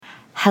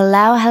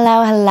Hello,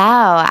 hello, hello.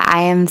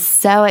 I am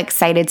so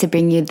excited to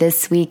bring you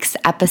this week's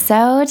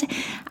episode.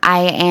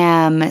 I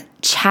am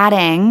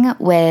chatting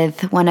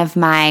with one of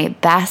my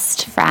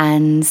best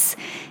friends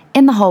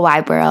in the whole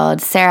wide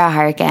world, Sarah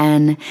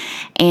Harkin,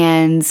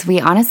 and we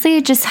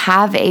honestly just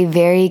have a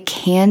very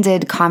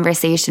candid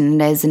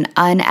conversation. It is an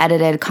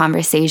unedited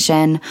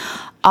conversation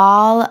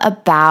all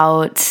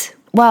about,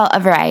 well, a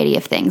variety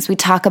of things. We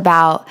talk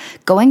about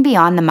going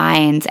beyond the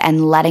mind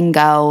and letting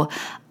go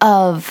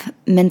of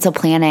mental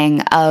planning,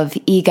 of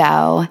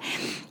ego.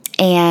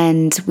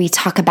 And we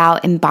talk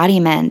about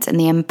embodiment and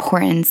the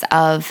importance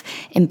of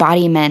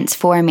embodiment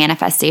for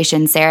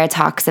manifestation. Sarah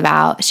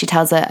she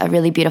tells a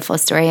really beautiful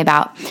story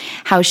about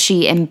how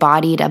she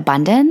embodied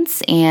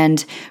abundance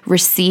and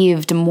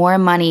received more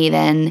money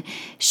than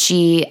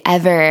she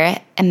ever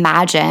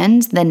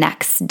imagined the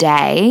next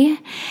day.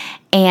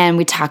 And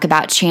we talk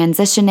about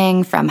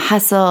transitioning from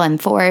hustle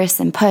and force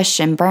and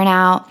push and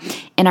burnout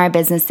in our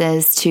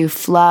businesses to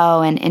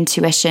flow and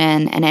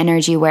intuition and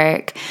energy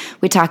work.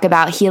 We talk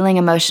about healing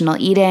emotional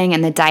eating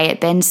and the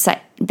diet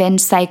binge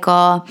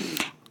cycle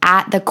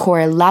at the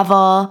core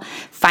level,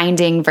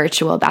 finding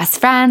virtual best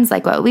friends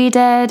like what we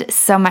did,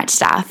 so much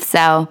stuff.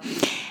 So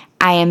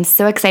I am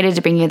so excited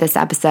to bring you this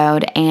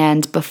episode.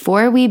 And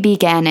before we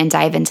begin and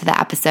dive into the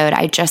episode,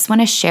 I just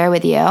want to share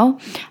with you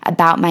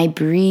about my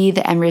Breathe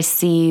and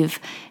Receive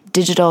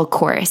digital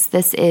course.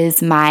 This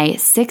is my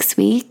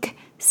 6-week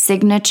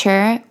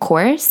signature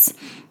course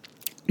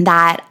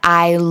that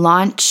I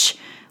launch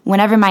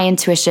whenever my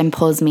intuition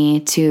pulls me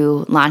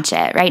to launch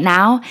it. Right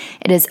now,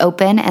 it is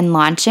open and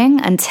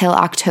launching until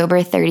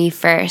October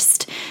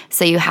 31st.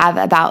 So you have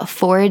about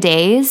 4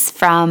 days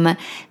from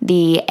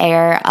the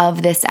air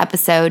of this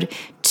episode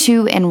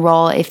to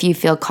enroll if you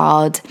feel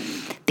called.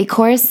 The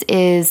course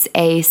is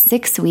a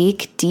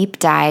 6-week deep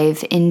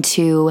dive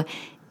into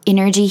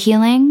energy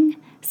healing,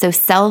 so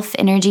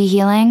self-energy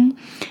healing,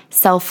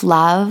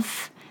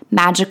 self-love,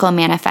 magical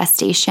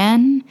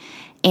manifestation,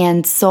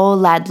 and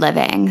soul-led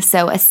living.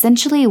 So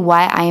essentially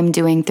what I am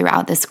doing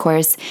throughout this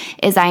course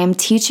is I am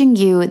teaching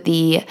you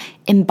the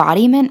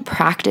embodiment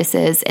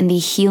practices and the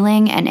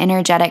healing and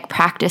energetic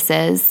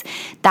practices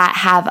that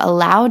have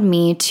allowed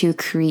me to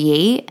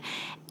create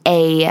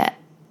a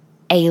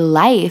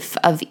life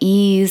of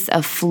ease,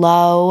 of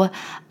flow,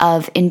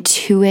 of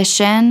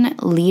intuition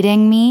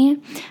leading me,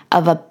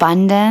 of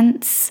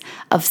abundance,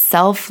 of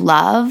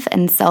self-love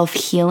and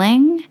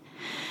self-healing.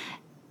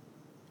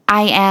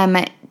 I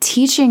am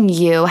teaching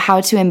you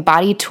how to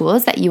embody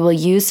tools that you will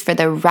use for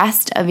the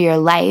rest of your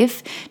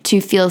life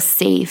to feel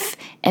safe,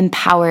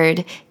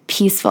 empowered,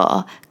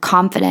 peaceful,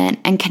 confident,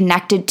 and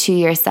connected to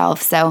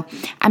yourself. So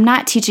I'm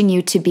not teaching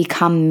you to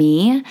become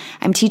me.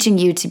 I'm teaching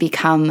you to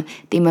become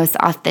the most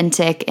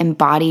authentic,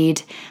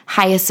 embodied,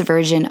 highest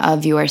version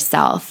of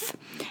yourself.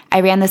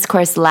 I ran this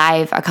course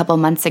live a couple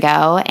months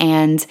ago,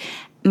 and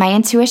my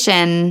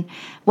intuition,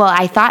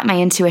 I thought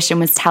my intuition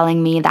was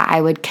telling me that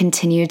I would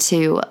continue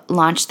to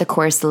launch the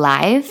course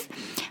live.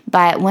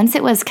 But once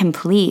it was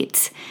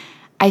complete,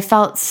 I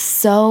felt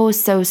so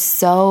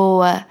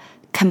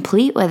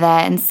complete with it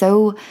and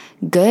so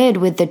good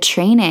with the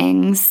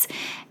trainings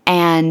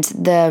and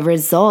the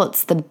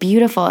results, the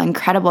beautiful,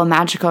 incredible,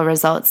 magical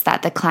results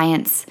that the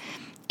clients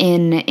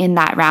in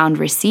that round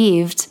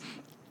received,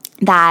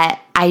 that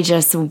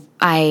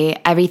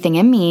everything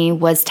in me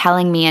was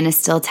telling me and is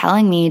still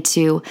telling me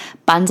to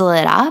bundle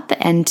it up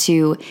and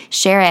to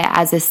share it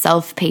as a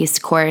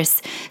self-paced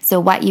course. So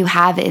what you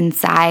have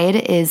inside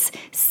is,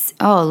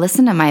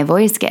 listen to my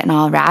voice getting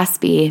all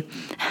raspy.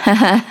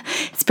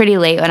 It's pretty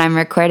late when I'm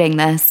recording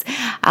this.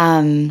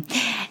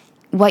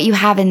 What you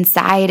have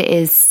inside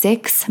is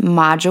 6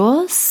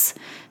 modules.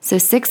 So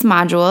 6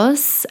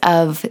 modules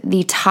of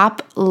the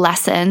top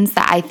lessons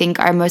that I think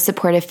are most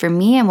supportive for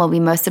me and will be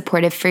most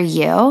supportive for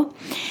you.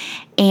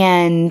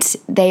 And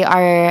they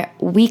are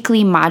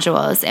weekly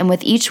modules. And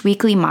with each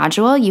weekly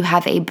module, you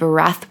have a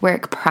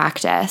breathwork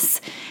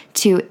practice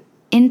to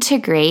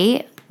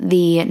integrate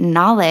the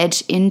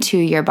knowledge into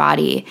your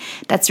body.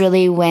 That's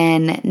really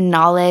when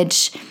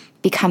knowledge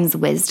becomes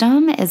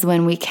wisdom, is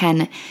when we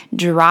can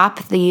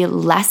drop the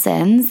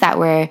lessons that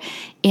were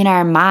in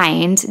our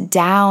mind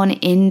down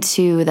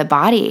into the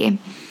body.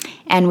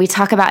 And we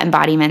talk about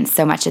embodiment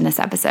so much in this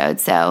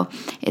episode, so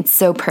it's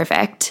so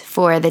perfect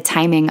for the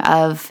timing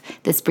of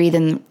this Breathe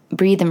and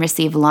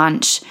Receive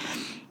launch.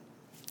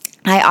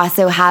 I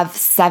also have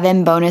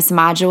 7 bonus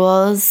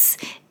modules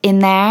in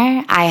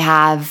there. I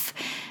have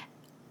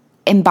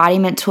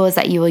embodiment tools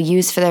that you will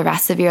use for the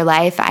rest of your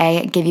life.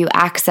 I give you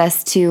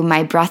access to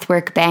my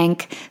breathwork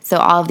bank, so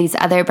all of these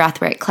other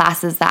breathwork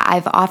classes that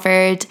I've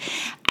offered.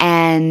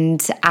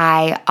 And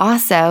I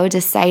also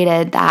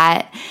decided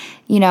that,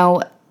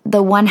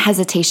 the one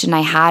hesitation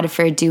I had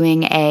for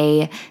doing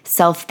a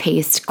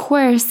self-paced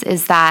course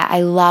is that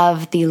I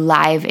love the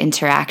live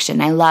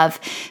interaction. I love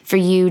for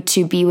you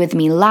to be with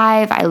me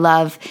live. I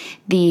love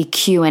the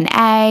Q&A.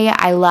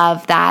 I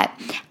love that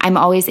I'm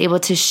always able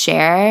to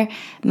share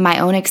my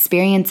own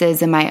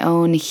experiences and my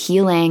own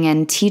healing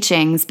and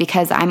teachings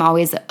because I'm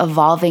always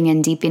evolving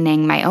and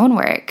deepening my own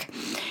work.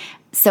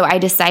 So I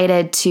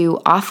decided to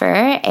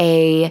offer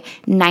a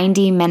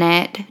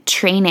 90-minute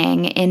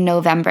training in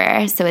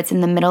November. So it's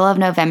in the middle of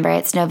November.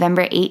 It's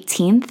November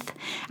 18th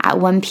at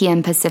 1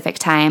 p.m. Pacific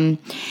time.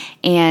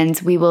 And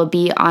we will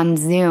be on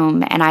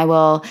Zoom, and I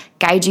will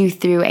guide you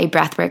through a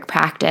breathwork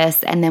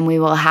practice. And then we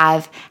will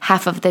have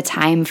half of the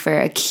time for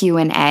a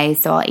Q&A.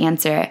 So I'll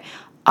answer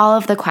all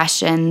of the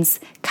questions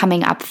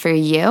coming up for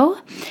you.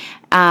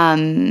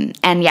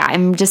 And yeah,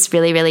 I'm just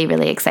really, really,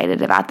 really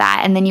excited about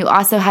that. And then you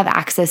also have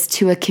access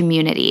to a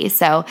community.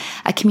 So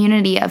a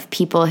community of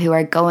people who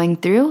are going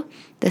through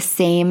the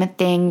same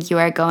thing you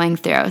are going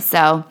through.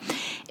 So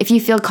if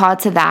you feel called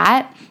to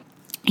that,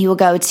 you will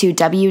go to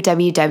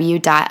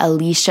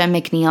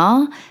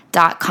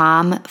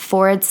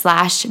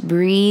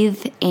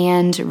www.aliciamcneil.com/breathe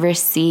and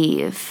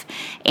receive.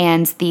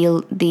 And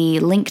the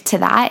link to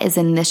that is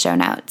in the show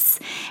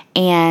notes.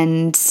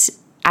 And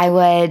I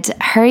would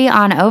hurry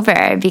on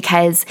over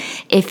because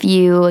if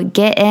you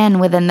get in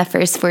within the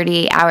first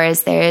 48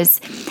 hours,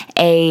 there's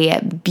a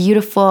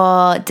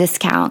beautiful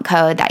discount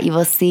code that you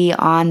will see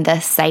on the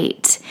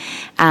site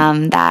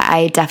that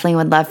I definitely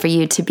would love for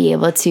you to be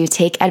able to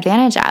take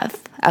advantage of.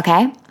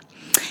 Okay?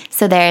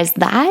 So there's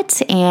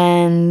that,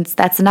 and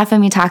that's enough of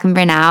me talking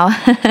for now.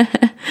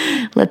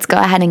 Let's go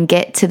ahead and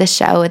get to the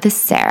show with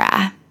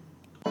Sarah.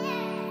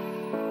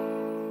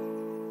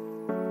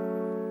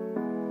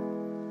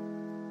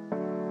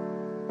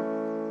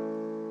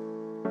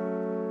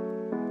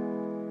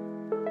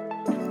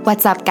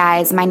 What's up,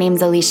 guys? My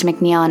name's Alicia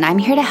McNeil, and I'm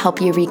here to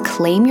help you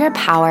reclaim your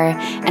power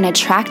and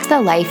attract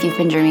the life you've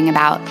been dreaming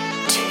about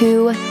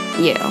to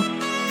you.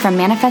 From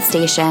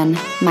manifestation,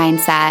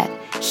 mindset,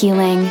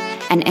 healing,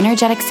 and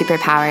energetic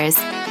superpowers,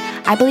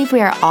 I believe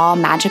we are all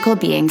magical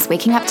beings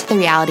waking up to the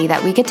reality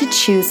that we get to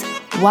choose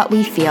what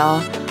we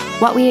feel,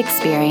 what we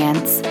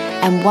experience,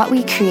 and what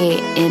we create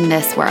in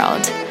this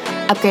world.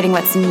 Upgrading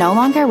what's no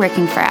longer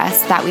working for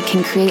us, that we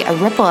can create a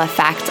ripple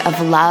effect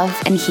of love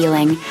and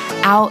healing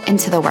out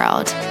into the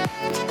world.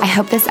 I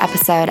hope this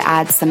episode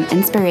adds some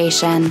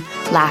inspiration,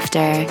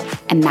 laughter,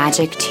 and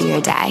magic to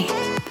your day.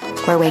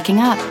 We're waking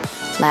up.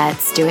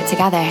 Let's do it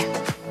together.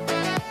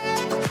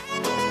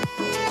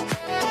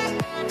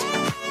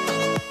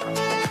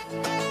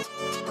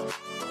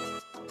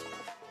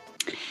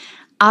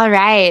 All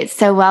right,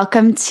 so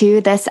welcome to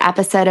this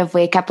episode of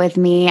Wake Up With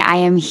Me. I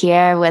am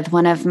here with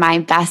one of my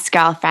best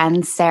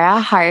girlfriends,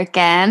 Sarah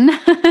Harkin.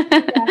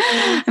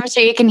 I'm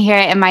sure you can hear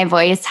it in my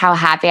voice how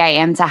happy I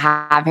am to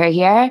have her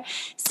here.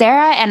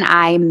 Sarah and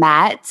I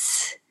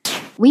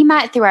we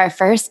met through our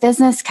first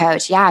business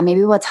coach. Yeah,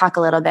 maybe we'll talk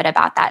a little bit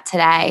about that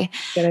today.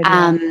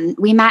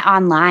 We met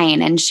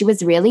online, and she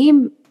was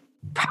really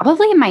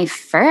probably my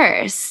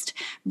first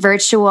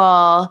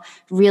virtual,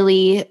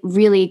 really,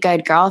 really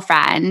good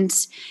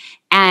girlfriend.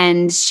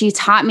 And she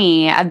taught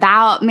me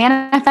about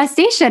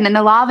manifestation and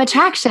the law of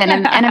attraction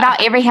and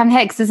about Abraham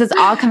Hicks. This is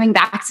all coming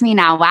back to me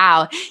now.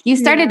 Wow. You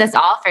started this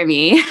all for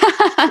me.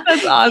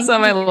 That's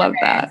awesome. I love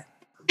that.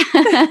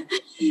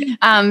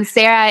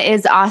 Sarah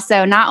is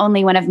also not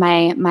only one of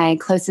my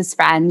closest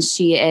friends,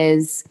 she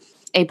is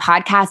a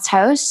podcast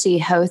host. She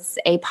hosts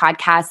a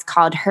podcast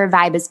called Her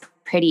Vibe is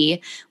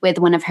Pretty with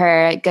one of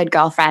her good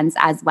girlfriends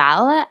as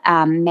well,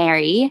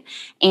 Mary.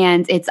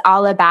 And it's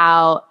all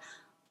about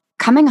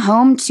coming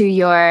home to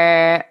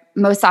your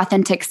most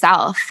authentic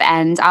self.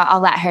 And I'll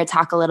let her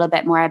talk a little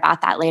bit more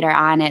about that later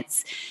on.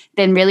 It's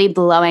been really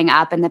blowing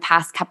up in the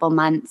past couple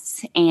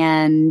months.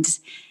 And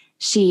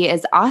she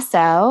is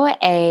also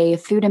a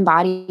food and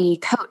body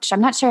coach. I'm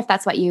not sure if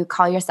that's what you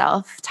call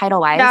yourself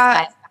title-wise.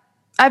 Yeah, but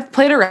I've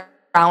played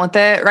around with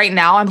it. Right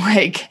now, I'm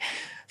like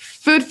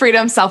food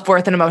freedom,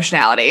 self-worth, and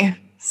emotionality.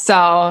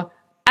 So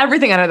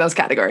everything under those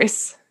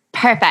categories.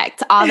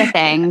 Perfect. All the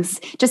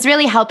things. Just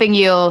really helping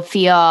you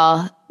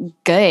feel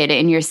good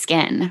in your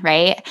skin,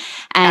 right?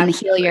 And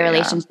heal your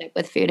relationship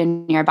with food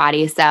in your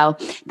body. So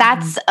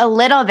that's a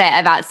little bit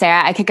about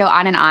Sarah. I could go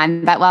on and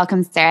on, but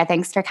welcome, Sarah.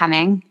 Thanks for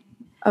coming.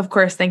 Of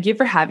course. Thank you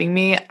for having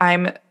me.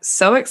 I'm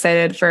so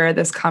excited for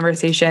this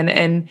conversation.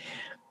 And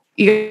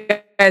you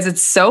guys,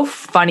 it's so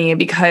funny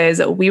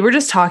because we were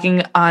just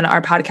talking on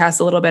our podcast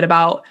a little bit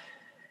about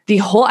the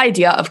whole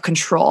idea of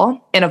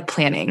control and of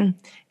planning.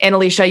 And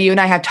Alicia, you and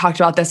I have talked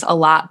about this a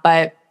lot,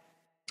 but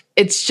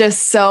it's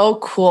just so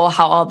cool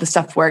how all this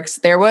stuff works.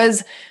 There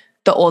was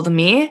the old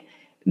me,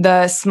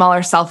 the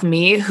smaller self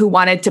me, who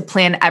wanted to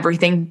plan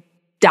everything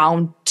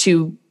down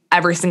to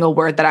every single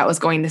word that I was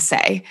going to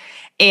say.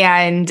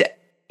 And,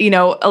 you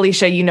know,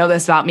 Alicia, you know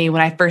this about me.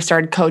 When I first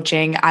started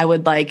coaching, I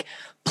would like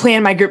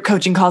plan my group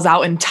coaching calls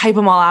out and type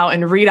them all out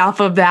and read off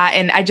of that.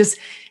 And I just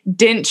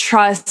didn't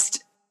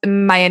trust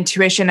my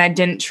intuition. I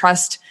didn't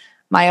trust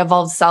my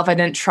evolved self. I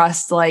didn't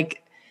trust like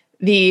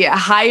the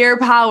higher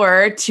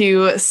power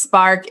to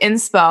spark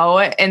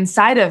inspo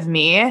inside of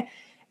me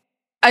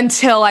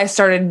until I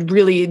started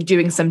really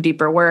doing some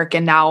deeper work.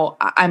 And now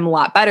I'm a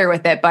lot better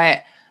with it.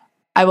 But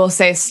I will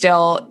say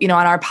still, on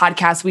our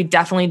podcast, we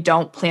definitely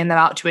don't plan them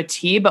out to a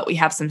T, but we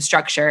have some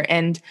structure.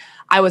 And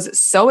I was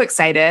so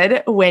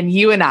excited when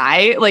you and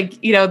I,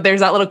 there's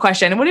that little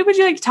question, what would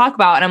you like to talk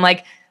about? And I'm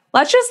like,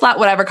 let's just let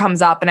whatever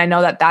comes up. And I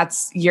know that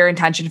that's your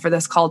intention for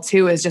this call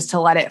too, is just to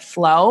let it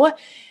flow.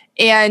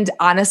 And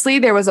honestly,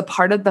 there was a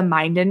part of the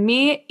mind in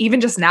me,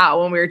 even just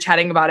now when we were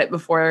chatting about it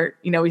before,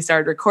 we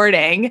started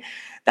recording,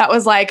 that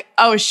was like,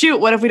 oh shoot,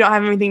 what if we don't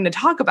have anything to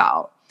talk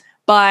about?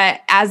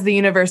 But as the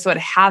universe would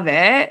have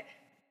it,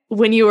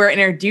 when you were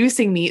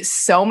introducing me,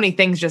 so many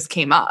things just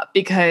came up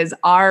because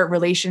our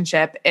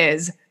relationship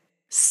is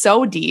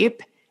so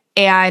deep.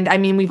 And I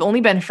mean, we've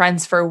only been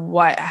friends for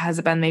what has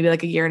it been, maybe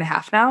like a year and a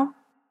half now?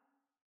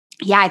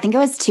 Yeah, I think it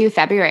was 2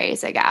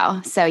 Februarys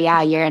ago. So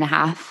yeah, a year and a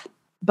half.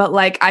 But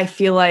I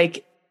feel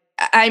like,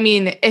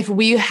 if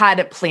we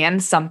had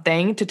planned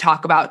something to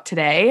talk about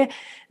today,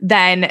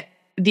 then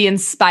the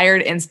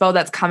inspired inspo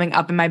that's coming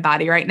up in my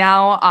body right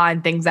now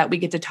on things that we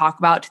get to talk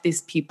about to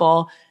these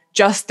people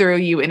just through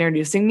you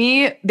introducing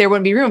me, there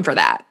wouldn't be room for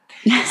that.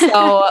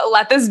 So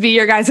let this be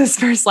your guys'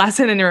 first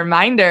lesson and a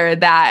reminder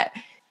that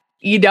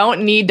you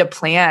don't need to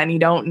plan. You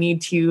don't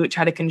need to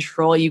try to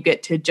control. You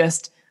get to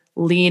just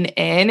lean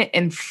in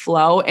and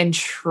flow and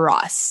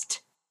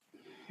trust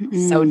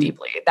so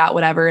deeply that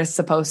whatever is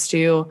supposed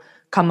to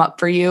come up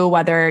for you,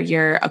 whether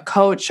you're a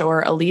coach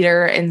or a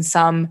leader in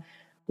some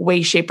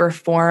way, shape, or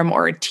form,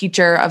 or a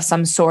teacher of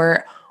some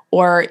sort,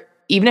 or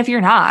even if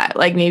you're not,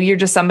 maybe you're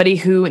just somebody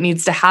who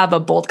needs to have a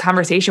bold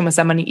conversation with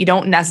someone, you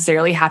don't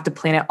necessarily have to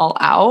plan it all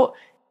out.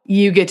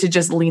 You get to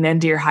just lean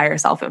into your higher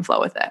self and flow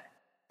with it.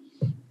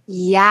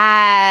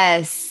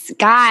 Yes.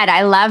 God,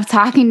 I love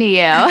talking to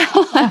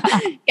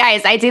you.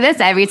 Guys, I do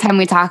this every time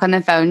we talk on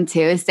the phone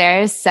too.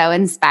 Sarah is so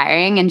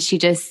inspiring. And she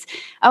just,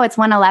 it's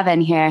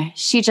 1:11 here.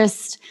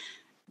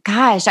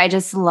 Gosh, I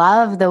just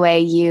love the way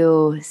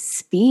you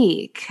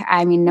speak.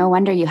 I mean, no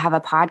wonder you have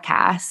a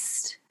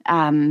podcast.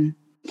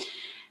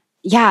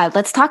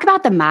 Let's talk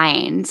about the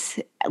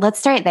mind. Let's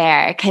start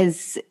there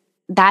because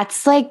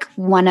that's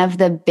one of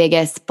the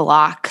biggest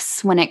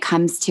blocks when it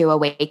comes to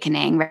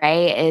awakening,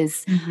 right?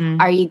 Is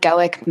our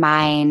egoic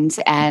mind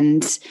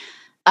and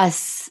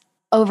us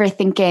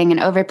overthinking and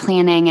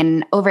overplanning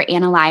and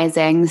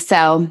overanalyzing.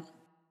 So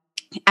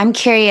I'm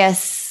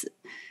curious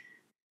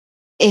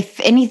if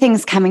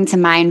anything's coming to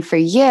mind for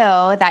you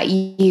that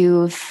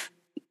you've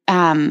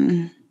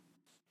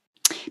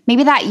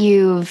maybe that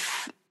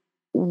you've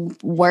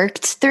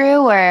worked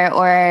through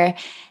or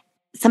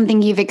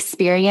something you've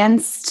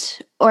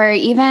experienced, or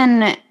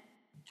even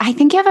I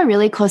think you have a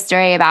really cool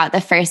story about the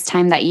first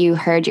time that you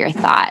heard your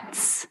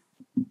thoughts.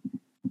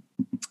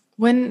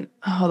 Hold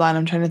on,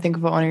 I'm trying to think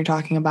of what one you're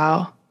talking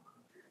about.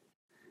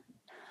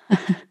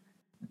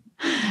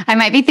 I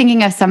might be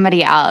thinking of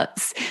somebody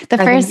else. The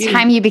first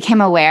time you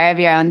became aware of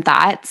your own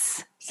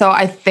thoughts. So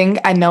I think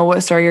I know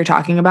what story you're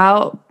talking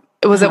about.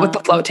 Was it with the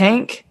float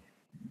tank?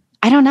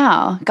 I don't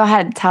know. Go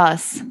ahead, tell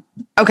us.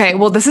 Okay,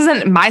 well, this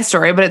isn't my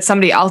story, but it's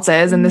somebody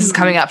else's, and this is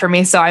coming up for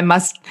me, so I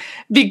must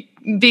need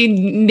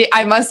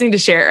to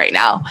share it right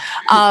now.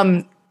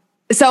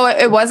 So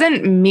it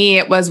wasn't me;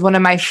 it was one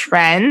of my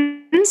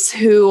friends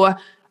who.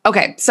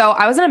 Okay, so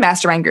I was in a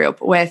mastermind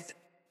group with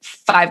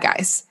 5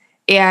 guys,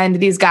 and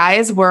these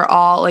guys were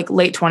all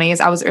late 20s.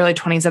 I was early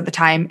 20s at the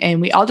time, and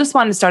we all just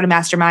wanted to start a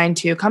mastermind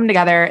to come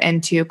together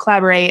and to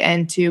collaborate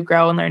and to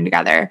grow and learn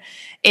together.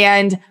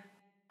 And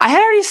I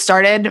had already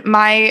started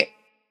my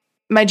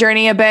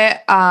journey a bit.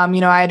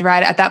 I had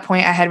read at that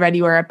point, I had read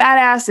You Are a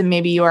Badass and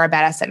Maybe You Are a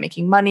Badass at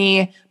Making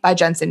Money by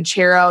Jen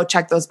Sincero.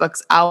 Check those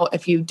books out.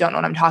 If you don't know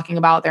what I'm talking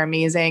about, they're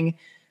amazing.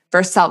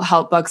 First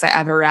self-help books I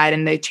ever read,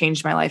 and they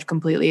changed my life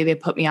completely. They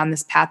put me on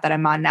this path that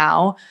I'm on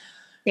now.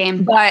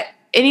 Same. But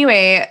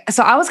anyway,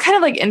 so I was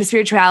kind of into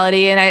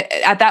spirituality. And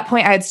at that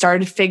point I had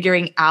started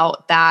figuring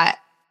out that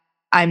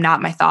I'm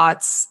not my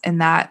thoughts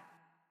and that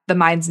the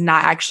mind's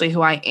not actually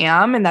who I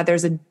am, and that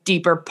there's a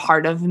deeper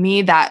part of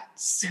me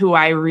that's who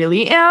I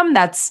really am,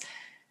 that's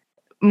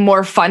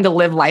more fun to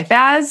live life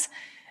as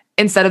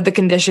instead of the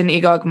conditioned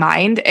egoic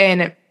mind.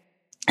 And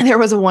there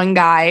was one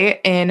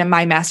guy in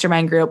my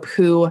mastermind group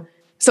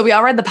so we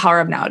all read The Power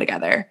of Now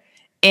together.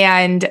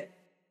 And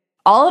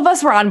all of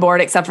us were on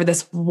board except for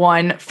this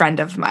one friend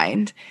of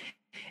mine.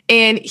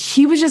 And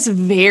he was just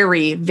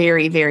very,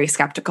 very, very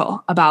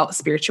skeptical about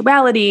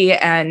spirituality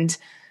and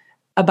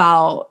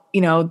about,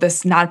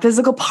 this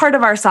non-physical part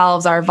of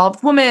ourselves, our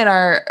evolved woman,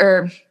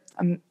 our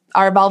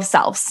evolved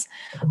selves.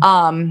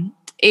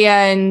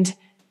 And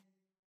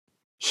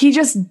he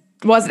just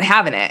wasn't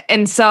having it.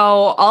 And so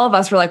all of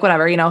us were like,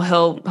 whatever,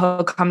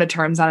 he'll come to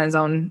terms on his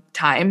own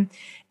time.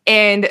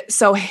 And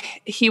so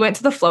he went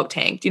to the float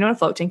tank. Do you know what a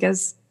float tank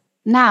is?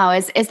 No,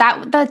 is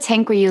that the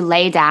tank where you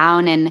lay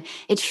down and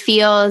it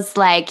feels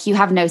like you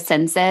have no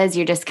senses,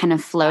 you're just kind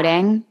of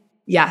floating?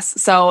 Yes.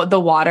 So the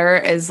water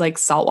is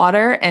salt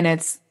water, and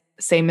it's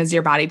same as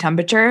your body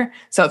temperature.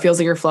 So it feels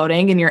like you're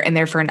floating and you're in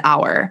there for an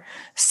hour.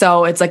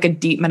 So it's like a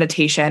deep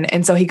meditation.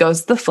 And so he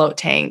goes to the float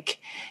tank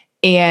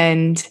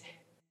and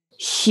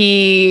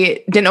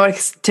he didn't know what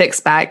to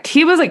expect.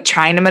 He was like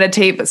trying to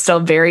meditate, but still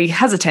very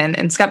hesitant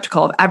and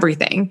skeptical of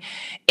everything.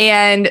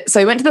 And so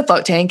he went to the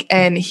float tank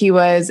and he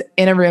was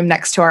in a room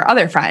next to our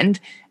other friend.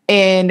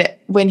 And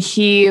when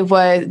he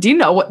was, do you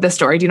know what the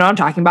story? Do you know what I'm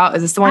talking about?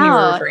 Is this the one you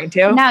were referring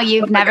to? No,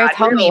 you've never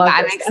told me, but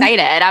I'm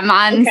excited.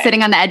 I'm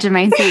sitting on the edge of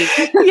my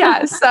seat.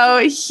 Yeah.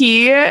 So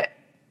he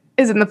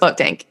is in the float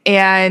tank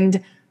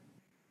and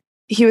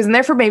he was in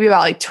there for maybe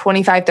about like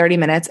 25, 30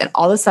 minutes. And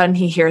all of a sudden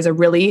he hears a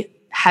really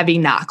heavy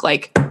knock,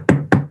 like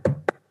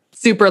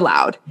super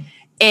loud.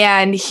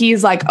 And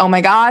he's like, oh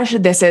my gosh,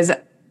 this is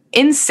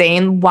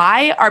insane.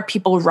 Why are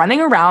people running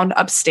around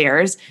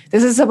upstairs?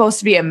 This is supposed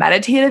to be a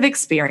meditative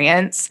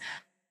experience.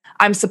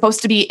 I'm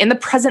supposed to be in the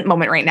present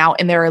moment right now.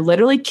 And there are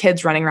literally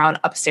kids running around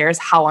upstairs.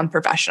 How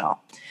unprofessional.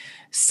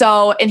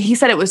 So, and he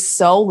said it was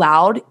so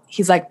loud.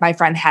 He's like, my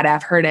friend had to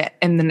have heard it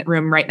in the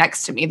room right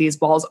next to me.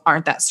 These walls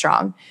aren't that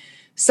strong.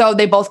 So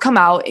they both come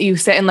out. You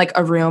sit in like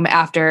a room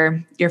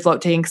after your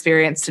float tank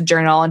experience to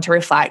journal and to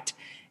reflect.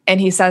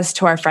 And he says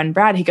to our friend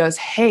Brad, he goes,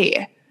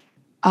 hey,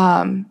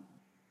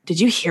 did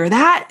you hear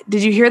that?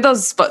 Did you hear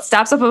those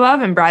footsteps up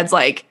above? And Brad's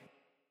like,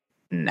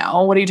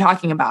 no, what are you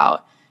talking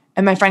about?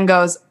 And my friend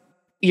goes,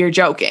 you're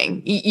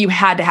joking. You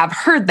had to have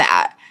heard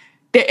that.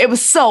 It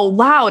was so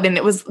loud and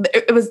it was,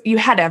 you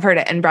had to have heard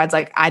it. And Brad's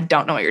like, I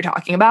don't know what you're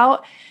talking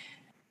about.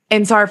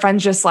 And so our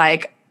friend's just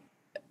like,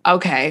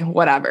 okay,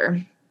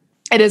 whatever.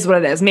 It is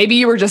what it is. Maybe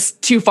you were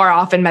just too far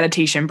off in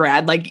meditation,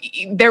 Brad. Like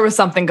there was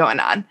something going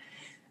on.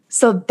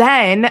 So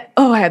then,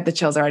 I had the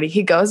chills already.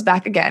 He goes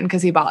back again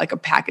because he bought like a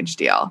package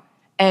deal.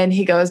 And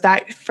he goes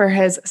back for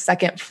his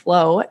second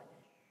float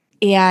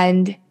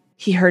and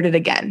he heard it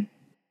again.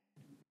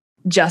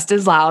 Just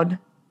as loud,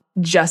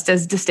 just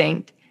as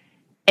distinct.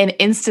 And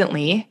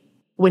instantly,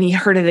 when he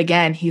heard it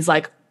again, he's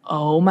like,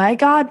 oh my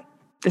God,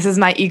 this is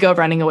my ego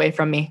running away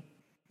from me.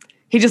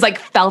 He just like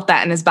felt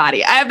that in his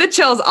body. I have the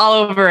chills all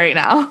over right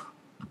now.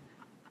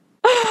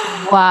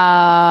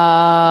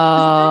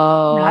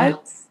 Wow.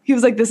 Nuts. He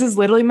was like, this is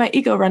literally my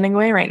ego running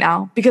away right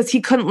now because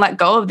he couldn't let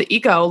go of the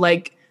ego.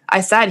 Like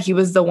I said, he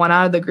was the one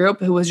out of the group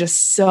who was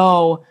just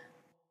so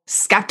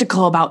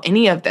skeptical about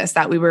any of this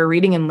that we were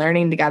reading and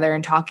learning together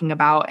and talking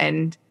about.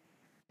 And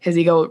his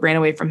ego ran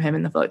away from him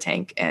in the float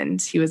tank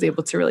and he was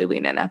able to really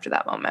lean in after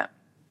that moment.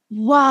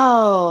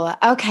 Whoa.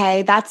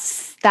 Okay. That's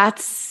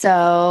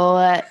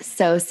so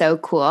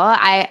cool.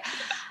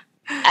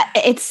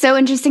 It's so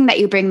interesting that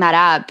you bring that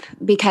up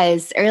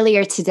because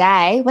earlier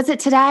today, was it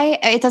today?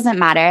 It doesn't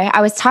matter.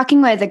 I was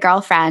talking with a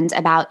girlfriend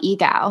about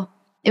ego.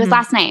 It was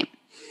last night.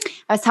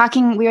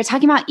 We were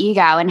talking about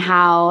ego and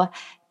how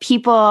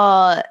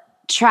people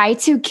try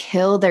to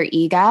kill their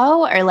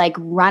ego or like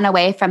run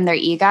away from their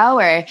ego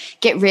or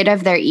get rid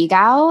of their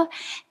ego.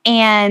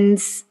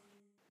 And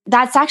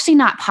that's actually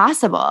not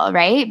possible,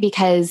 right?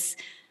 Because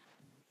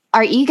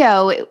our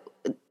ego,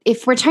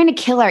 if we're trying to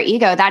kill our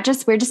ego,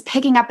 we're just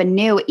picking up a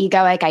new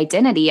egoic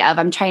identity of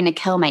I'm trying to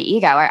kill my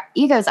ego. Our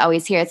ego is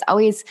always here. It's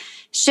always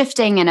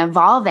shifting and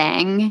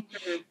evolving.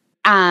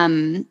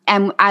 And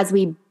as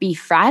we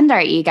befriend our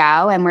ego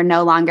and we're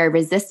no longer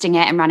resisting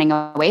it and running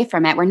away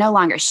from it, we're no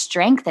longer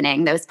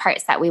strengthening those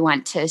parts that we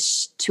want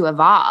to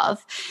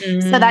evolve.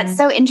 So that's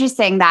so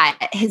interesting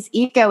that his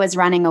ego was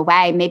running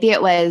away. Maybe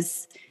it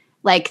was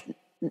like,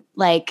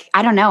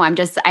 I don't know.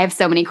 I have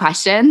so many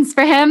questions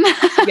for him.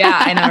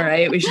 Yeah, I know,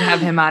 right? We should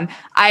have him on.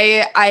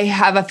 I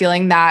have a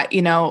feeling that,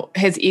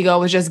 his ego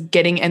was just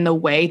getting in the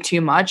way too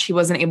much. He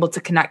wasn't able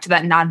to connect to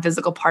that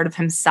non-physical part of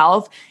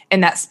himself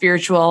and that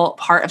spiritual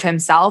part of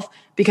himself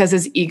because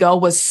his ego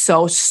was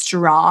so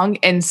strong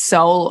and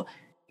so,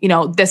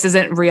 this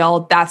isn't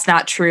real. That's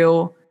not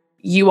true.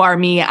 You are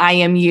me. I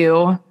am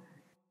you.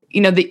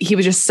 He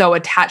was just so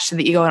attached to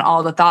the ego and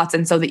all the thoughts.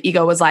 And so the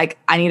ego was like,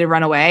 I need to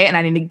run away and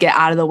I need to get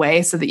out of the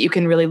way so that you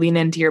can really lean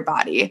into your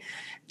body.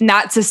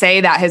 Not to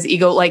say that his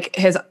ego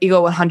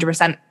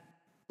 100%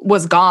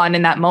 was gone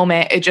in that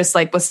moment. It just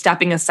like was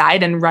stepping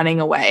aside and running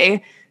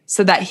away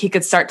so that he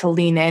could start to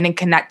lean in and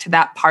connect to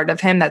that part of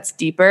him that's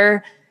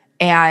deeper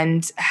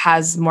and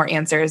has more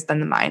answers than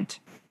the mind.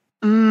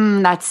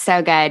 That's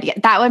so good. Yeah,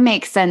 that would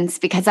make sense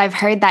because I've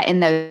heard that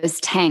in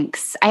those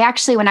tanks.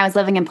 When I was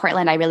living in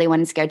Portland, I really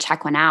wanted to go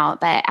check one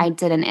out, but I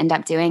didn't end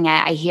up doing it.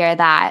 I hear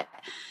that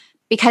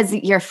because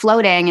you're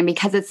floating and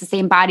because it's the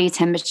same body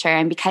temperature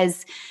and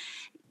because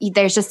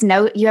there's just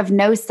you have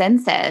no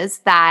senses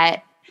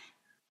that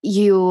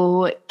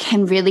you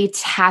can really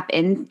tap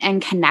in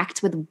and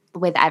connect with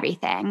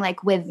everything,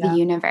 like with the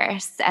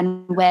universe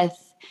and with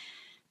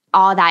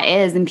all that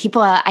is. And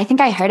people, I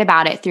think I heard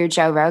about it through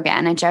Joe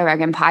Rogan, a Joe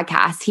Rogan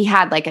podcast. He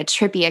had like a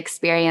trippy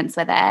experience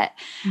with it.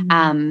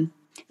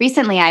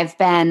 Recently I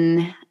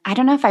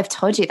don't know if I've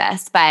told you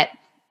this, but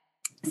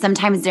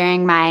sometimes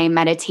during my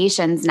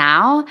meditations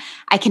now,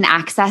 I can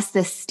access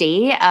this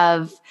state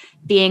of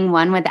being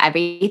one with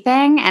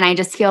everything. And I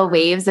just feel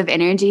waves of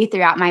energy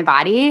throughout my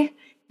body.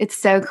 It's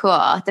so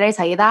cool. Did I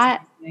tell you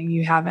that?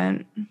 You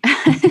haven't.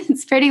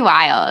 It's pretty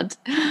wild.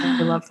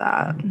 I love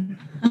that.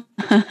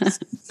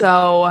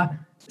 So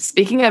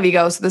speaking of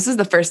ego, so this is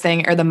the first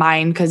thing, or the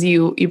mind, because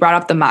you brought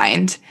up the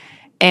mind.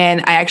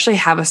 And I actually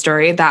have a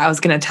story that I was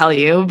going to tell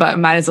you, but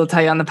might as well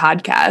tell you on the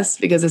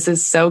podcast because this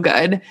is so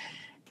good.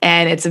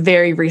 And it's a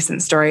very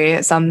recent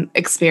story, some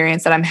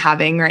experience that I'm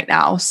having right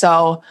now.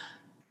 So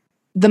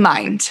the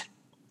mind,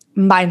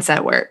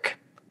 mindset work,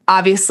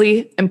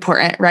 obviously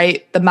important,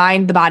 right? The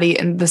mind, the body,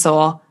 and the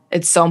soul.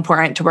 It's so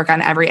important to work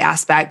on every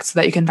aspect so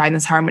that you can find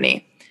this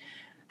harmony.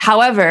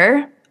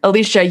 However,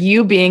 Alicia,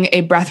 you being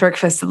a breathwork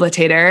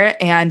facilitator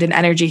and an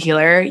energy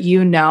healer,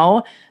 you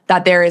know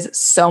that there is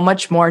so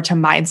much more to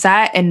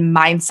mindset, and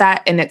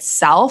mindset in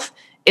itself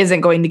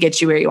isn't going to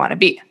get you where you want to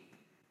be,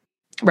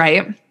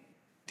 right?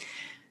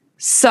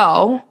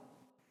 So,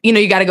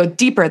 you got to go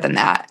deeper than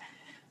that.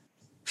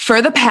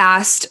 For the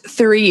past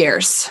 3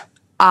 years,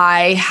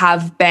 I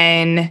have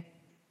been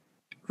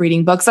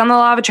reading books on the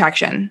law of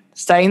attraction,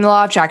 studying the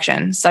law of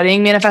attraction,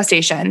 studying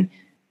manifestation.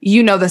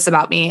 You know this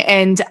about me.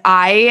 And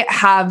I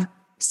have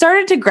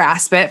started to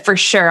grasp it for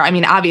sure. I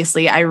mean,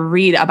 obviously, I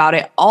read about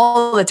it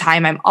all the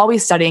time. I'm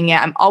always studying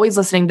it. I'm always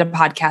listening to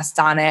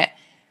podcasts on it.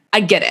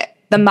 I get it.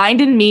 The mind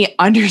in me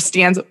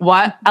understands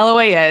what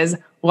LOA is,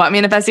 what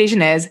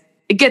manifestation is.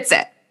 It gets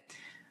it.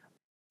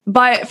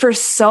 But for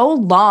so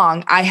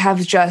long, I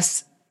have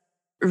just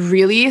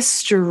really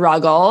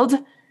struggled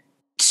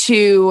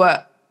to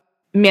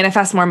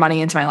manifest more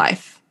money into my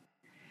life.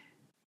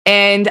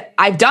 And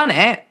I've done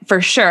it for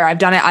sure. I've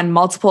done it on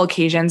multiple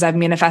occasions. I've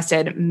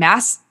manifested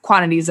mass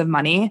quantities of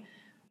money,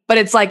 but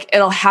it's like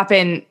it'll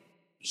happen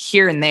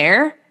here and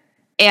there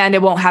and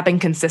it won't happen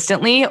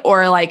consistently,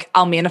 or like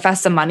I'll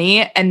manifest some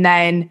money and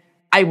then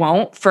I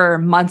won't for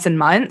months and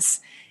months.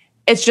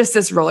 It's just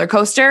this roller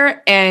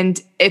coaster and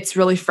it's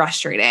really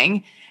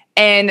frustrating.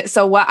 And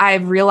so what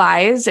I've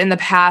realized in the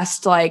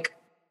past, 6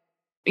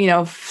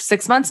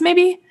 months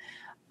maybe,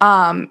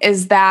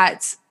 is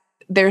that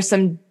there's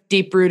some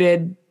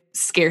deep-rooted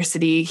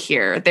scarcity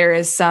here. There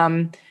is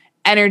some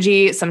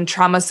energy, some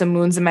trauma, some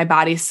wounds in my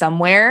body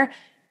somewhere.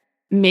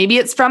 Maybe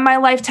it's from my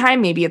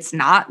lifetime. Maybe it's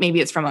not.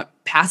 Maybe it's from a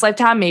past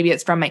lifetime. Maybe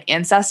it's from my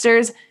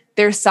ancestors.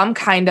 There's some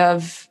kind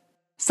of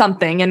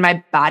something in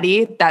my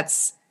body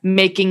that's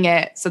making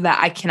it so that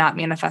I cannot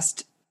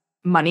manifest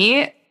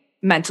money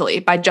mentally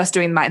by just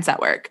doing mindset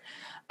work.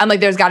 I'm like,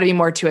 there's got to be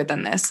more to it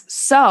than this.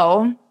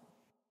 So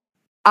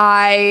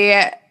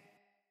I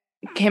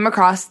came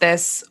across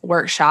this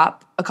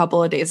workshop a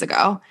couple of days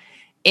ago,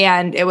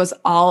 and it was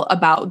all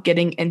about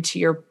getting into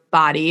your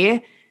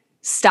body,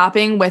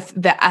 stopping with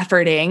the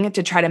efforting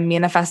to try to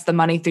manifest the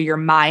money through your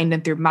mind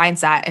and through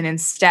mindset, and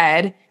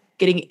instead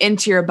getting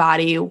into your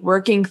body,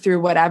 working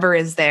through whatever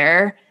is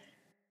there,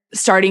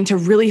 starting to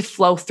really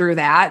flow through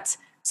that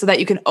so that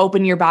you can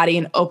open your body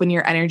and open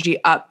your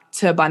energy up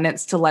to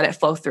abundance to let it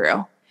flow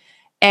through.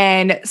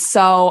 And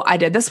so I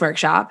did this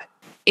workshop,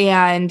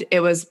 and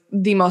it was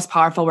the most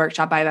powerful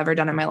workshop I've ever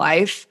done in my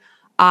life.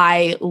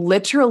 I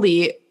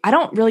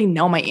don't really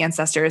know my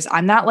ancestors.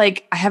 I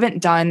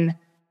haven't done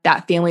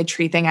that family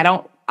tree thing. I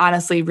don't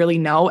honestly really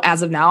know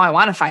as of now. I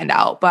want to find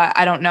out, but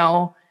I don't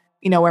know,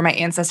 where my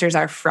ancestors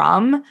are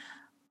from.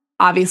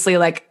 Obviously,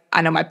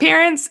 I know my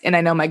parents and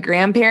I know my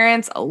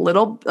grandparents a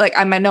little,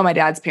 I might know my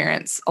dad's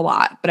parents a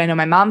lot, but I know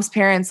my mom's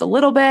parents a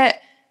little bit.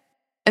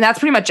 And that's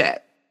pretty much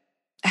it.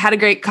 I had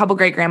a couple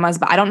great grandmas,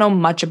 but I don't know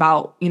much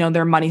about,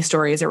 their money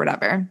stories or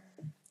whatever.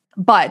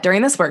 But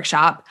during this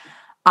workshop,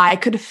 I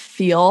could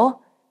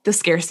feel the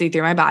scarcity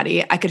through my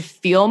body. I could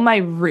feel my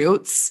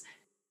roots,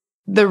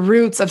 the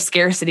roots of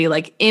scarcity,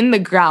 in the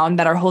ground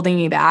that are holding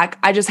me back.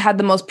 I just had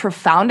the most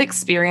profound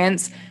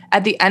experience.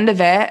 At the end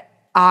of it,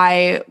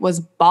 I was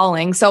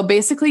bawling. So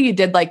basically you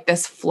did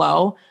this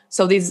flow.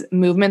 So these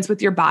movements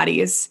with your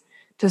bodies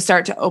to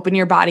start to open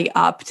your body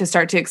up, to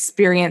start to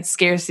experience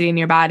scarcity in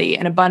your body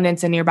and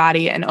abundance in your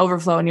body and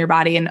overflow in your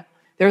body. And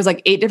there was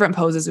 8 different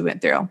poses we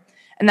went through.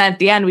 And then at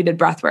the end, we did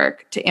breath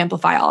work to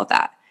amplify all of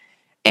that.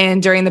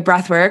 And during the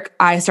breath work,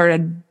 I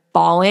started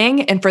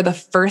bawling. And for the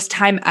first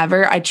time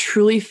ever, I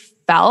truly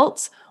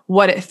felt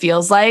what it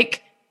feels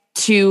like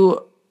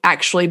to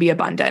actually be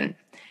abundant.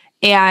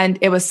 And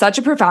it was such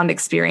a profound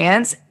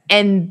experience.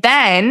 And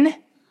then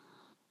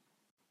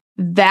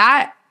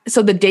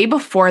so the day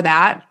before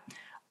that,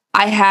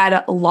 I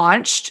had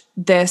launched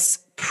this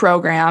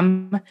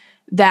program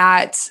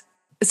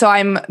so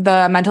I'm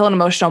the mental and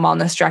emotional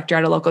wellness director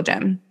at a local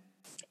gym.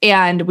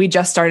 And we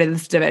just started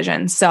this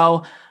division.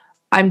 So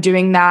I'm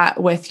doing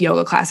that with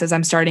yoga classes.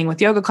 I'm starting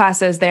with yoga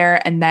classes there.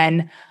 And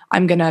then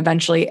I'm going to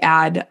eventually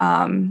add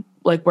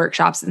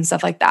workshops and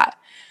stuff like that.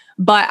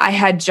 But I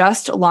had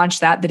just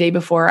launched that the day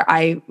before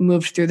I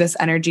moved through this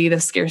energy, the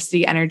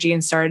scarcity energy,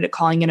 and started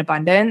calling in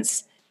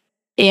abundance.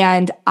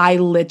 And I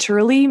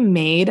literally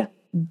made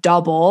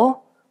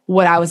double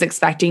what I was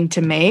expecting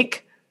to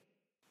make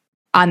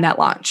on that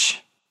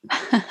launch.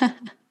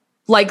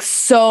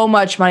 So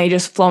much money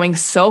just flowing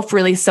so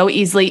freely, so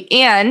easily,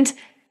 and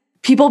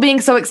people being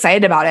so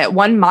excited about it.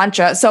 One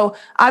mantra. So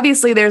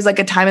obviously there's a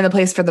time and a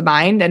place for the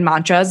mind and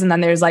mantras. And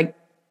then there's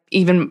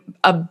even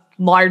a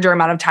larger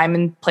amount of time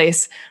and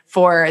place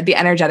for the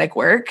energetic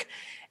work.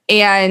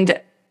 And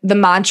the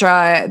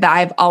mantra that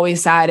I've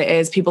always said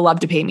is people love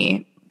to pay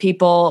me.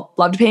 People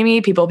love to pay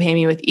me. People pay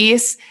me with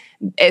ease.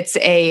 It's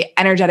a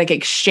energetic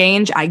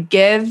exchange. I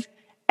give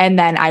and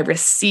then I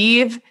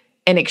receive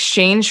in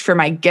exchange for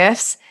my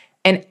gifts.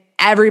 And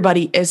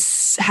everybody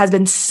has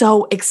been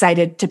so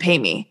excited to pay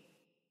me.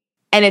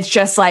 And it's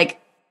just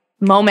like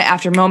moment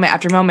after moment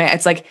after moment.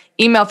 It's like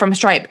email from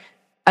Stripe,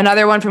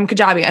 another one from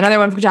Kajabi, another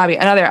one from Kajabi,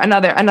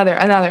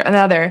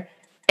 another.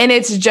 And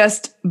it's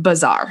just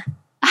bizarre.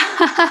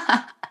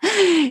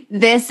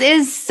 This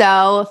is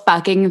so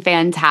fucking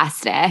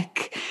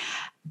fantastic.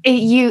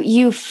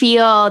 You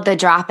feel the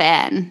drop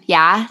in,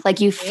 yeah? Like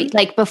you feel,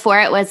 like before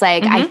it was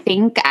like, I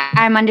think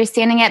I'm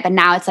understanding it, but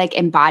now it's like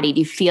embodied.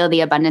 You feel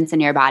the abundance in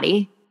your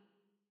body.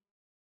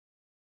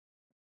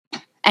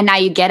 And now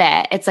you get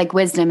it. It's like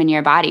wisdom in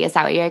your body. Is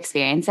that what you're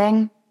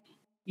experiencing?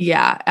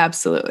 Yeah,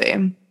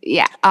 absolutely.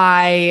 Yeah.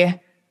 I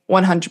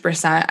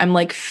 100%, I'm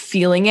like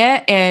feeling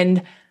it.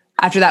 And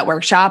after that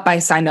workshop, I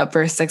signed up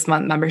for a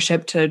 6-month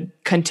membership to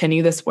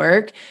continue this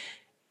work.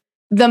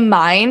 The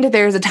mind,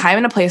 there's a time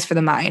and a place for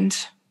the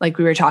mind, like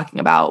we were talking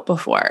about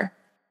before.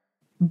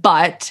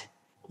 But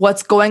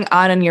what's going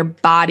on in your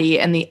body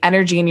and the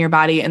energy in your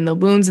body and the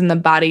wounds in the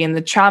body and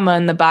the trauma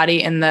in the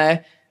body and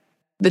the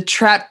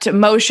trapped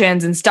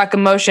emotions and stuck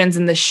emotions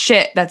and the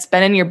shit that's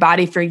been in your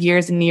body for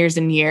years and years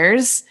and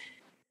years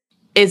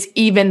is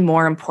even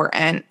more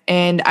important.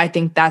 And I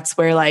think that's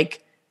where,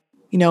 like,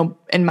 you know,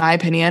 in my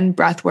opinion,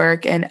 breath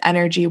work and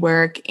energy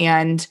work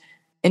and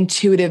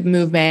intuitive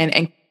movement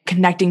and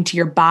connecting to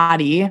your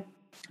body,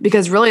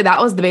 because really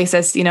that was the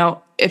basis. You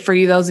know, if for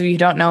you, those of you who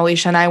don't know,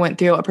 Alicia and I went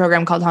through a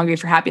program called Hungry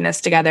for Happiness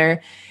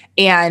together.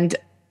 And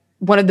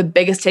one of the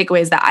biggest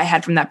takeaways that I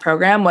had from that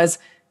program was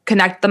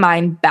connect the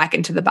mind back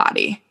into the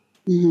body.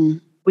 Mm-hmm.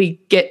 We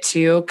get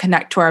to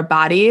connect to our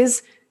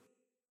bodies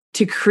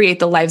to create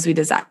the lives we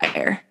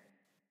desire.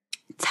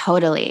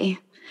 Totally.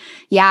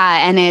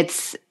 Yeah. And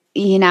it's,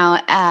 you know,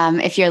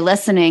 if you're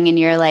listening and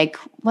you're like,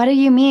 what do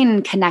you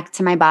mean connect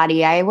to my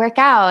body? I work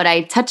out,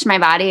 I touch my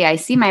body, I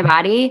see my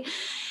body.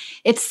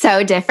 It's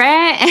so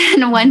different.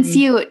 And once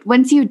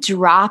you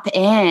drop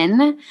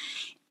in,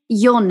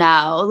 you'll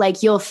know,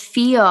 like you'll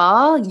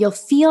feel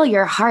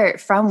your heart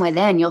from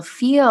within. You'll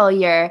feel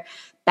your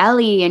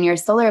belly and your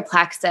solar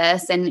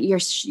plexus and your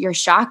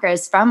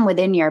chakras from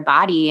within your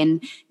body.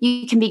 And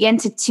you can begin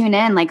to tune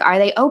in, like, are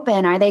they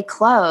open? Are they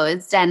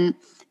closed? And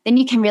then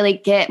you can really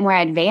get more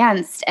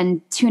advanced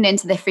and tune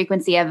into the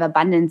frequency of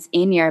abundance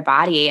in your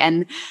body.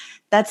 And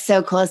that's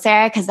so cool,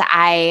 Sarah, because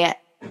I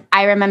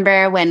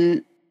remember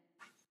when,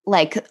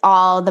 like,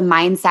 all the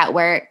mindset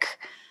work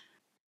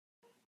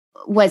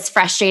was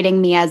frustrating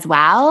me as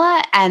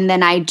well. And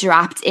then I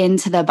dropped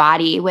into the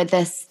body with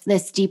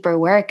this deeper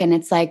work. And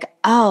it's like,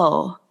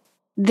 oh,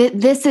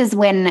 this is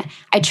when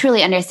I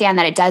truly understand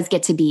that it does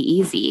get to be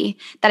easy,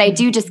 that I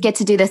do just get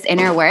to do this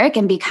inner work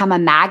and become a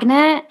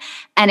magnet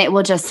and it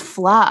will just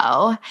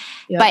flow.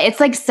 Yep. But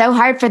it's like so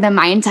hard for the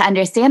mind to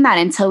understand that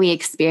until we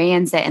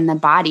experience it in the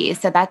body.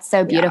 So that's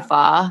so beautiful.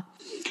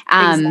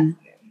 Yeah. Exactly.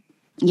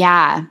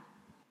 Yeah.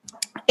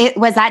 It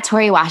was that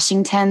Tori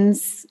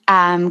Washington's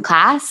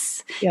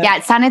class. Yep. Yeah,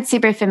 it sounded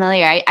super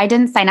familiar. I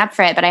didn't sign up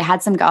for it, but I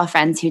had some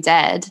girlfriends who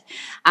did.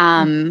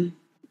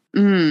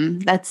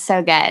 That's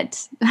so good.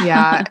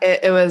 Yeah,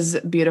 it was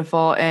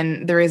beautiful.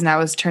 And the reason I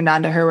was turned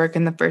on to her work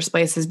in the first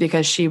place is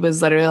because she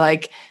was literally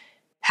like,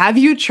 have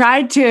you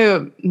tried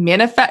to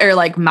manifest or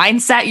like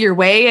mindset your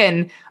way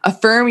and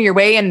affirm your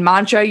way and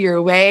mantra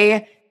your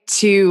way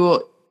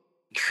to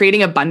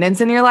creating abundance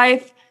in your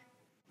life?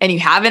 And you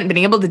haven't been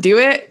able to do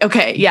it?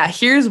 Okay, yeah,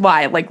 here's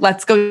why. Like,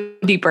 let's go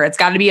deeper. It's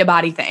got to be a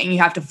body thing. You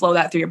have to flow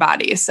that through your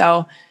body.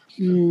 So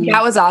yeah,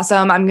 it was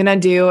awesome.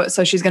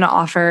 So she's going to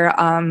offer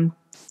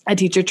a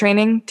teacher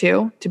training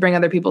too, to bring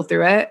other people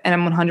through it. And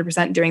I'm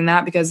 100% doing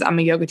that because I'm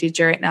a yoga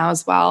teacher right now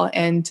as well.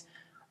 And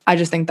I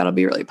just think that'll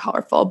be really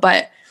powerful.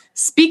 But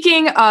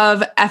speaking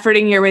of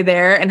efforting your way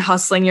there and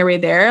hustling your way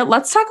there,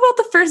 let's talk about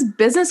the first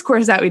business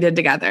course that we did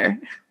together.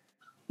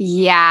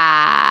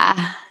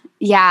 Yeah.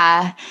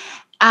 Yeah.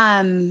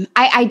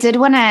 I did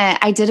want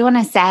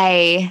to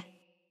say,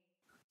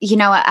 you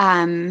know,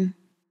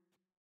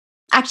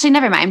 actually,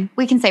 never mind.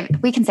 We can save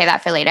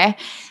that for later.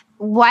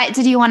 What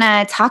did you want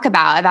to talk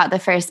about the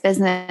first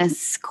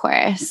business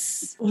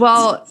course?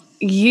 Well,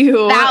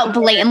 without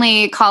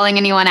blatantly calling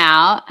anyone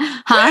out,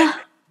 huh?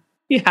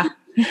 Yeah,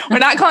 we're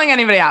not calling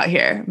anybody out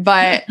here,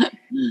 but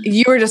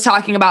you were just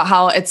talking about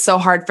how it's so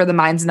hard for the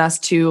minds in us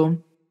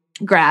to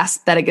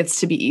grasp that it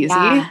gets to be easy.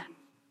 Yeah.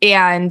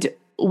 And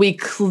we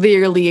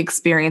clearly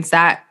experienced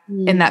that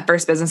in that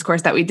first business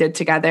course that we did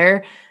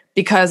together,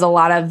 because a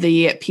lot of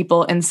the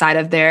people inside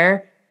of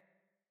there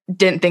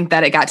didn't think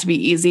that it got to be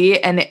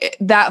easy. And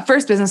that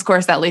first business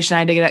course that Alicia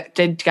and I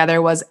did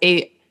together was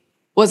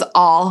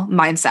all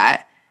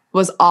mindset,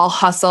 was all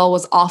hustle,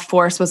 was all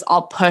force, was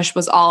all push,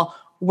 was all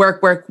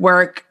work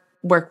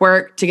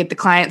to get the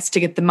clients, to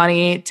get the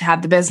money, to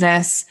have the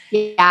business.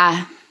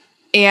 Yeah.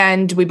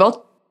 And we both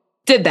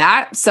did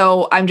that.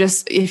 So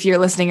if you're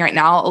listening right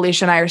now,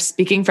 Alicia and I are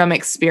speaking from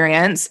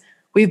experience.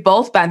 We've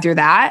both been through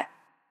that.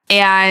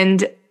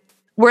 And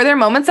were there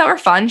moments that were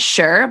fun?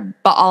 Sure.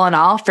 But all in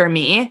all, for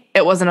me,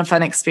 it wasn't a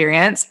fun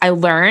experience. I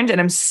learned and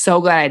I'm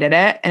so glad I did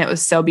it. And it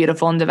was so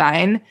beautiful and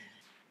divine.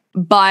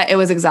 But it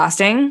was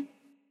exhausting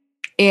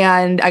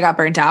and I got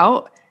burnt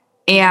out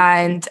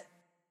and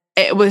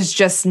it was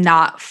just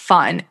not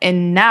fun.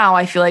 And now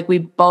I feel like we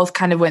both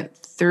kind of went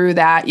through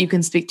that. You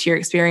can speak to your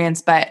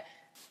experience, but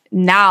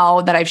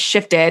now that I've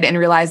shifted and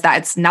realized that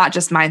it's not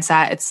just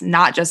mindset, it's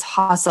not just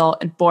hustle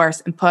and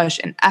force and push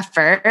and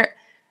effort,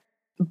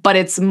 but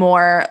it's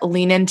more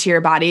lean into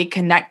your body,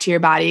 connect to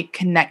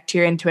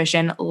your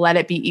intuition, let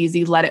it be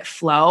easy, let it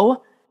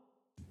flow.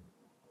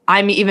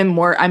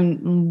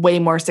 I'm way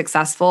more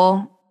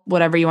successful,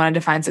 whatever you want to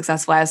define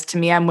successful as. To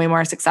me, I'm way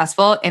more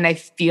successful and I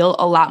feel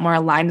a lot more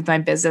aligned with my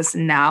business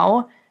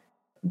now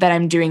that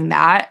I'm doing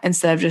that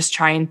instead of just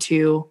trying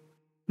to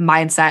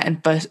mindset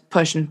and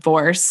push and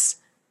force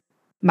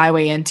my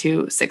way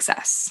into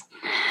success.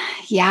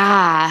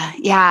 Yeah.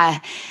 Yeah.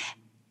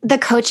 The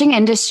coaching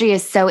industry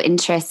is so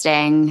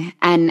interesting.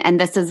 And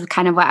this is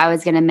kind of what I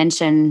was going to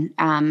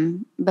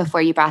mention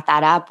before you brought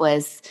that up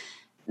was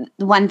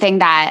one thing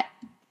that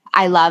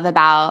I love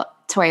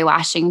about Tori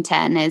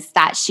Washington is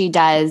that she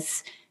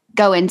does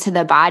go into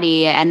the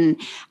body.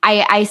 And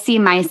I see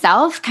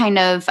myself kind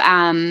of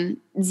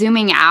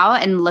zooming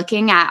out and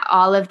looking at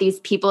all of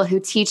these people who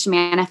teach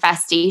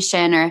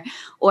manifestation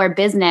or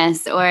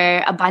business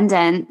or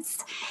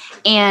abundance.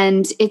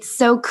 And it's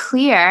so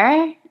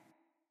clear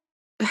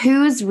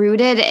who's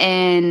rooted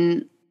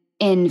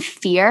in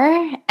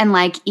fear and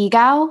like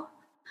ego.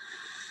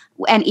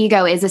 And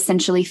ego is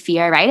essentially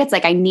fear, right? It's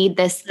like, I need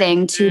this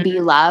thing to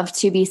be loved,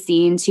 to be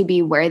seen, to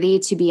be worthy,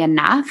 to be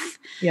enough.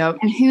 Yep.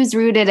 And who's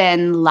rooted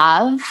in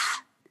love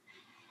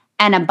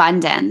and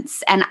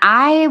abundance. And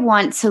I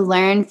want to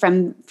learn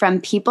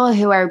from people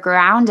who are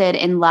grounded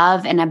in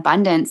love and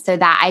abundance so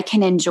that I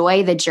can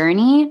enjoy the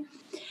journey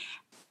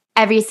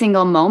every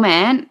single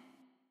moment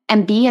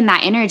and be in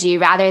that energy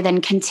rather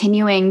than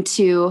continuing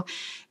to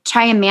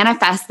try and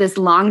manifest this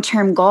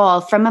long-term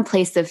goal from a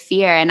place of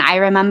fear. And I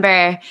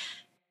remember,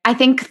 I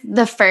think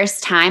the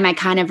first time I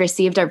kind of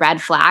received a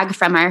red flag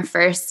from our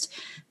first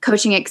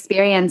coaching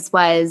experience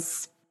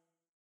was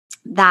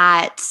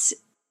that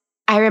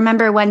I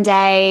remember one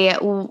day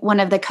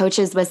one of the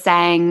coaches was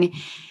saying,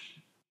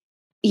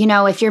 you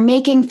know, if you're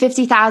making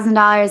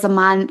 $50,000 a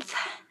month,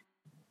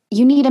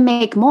 you need to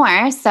make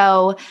more.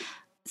 So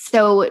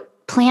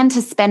plan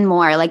to spend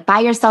more, like buy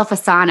yourself a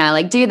sauna,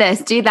 like do this,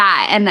 do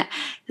that. And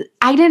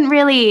I didn't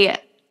really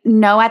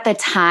know at the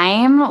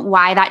time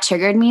why that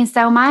triggered me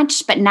so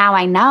much. But now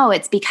I know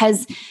it's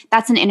because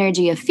that's an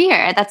energy of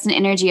fear. That's an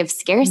energy of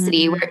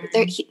scarcity where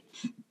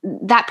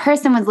that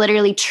person was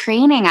literally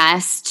training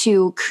us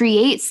to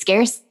create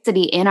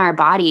scarcity in our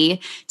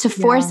body to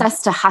force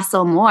us to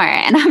hustle more.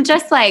 And I'm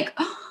just like,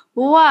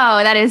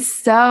 whoa, that is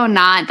so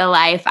not the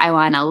life I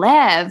want to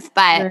live.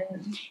 But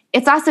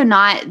it's also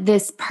not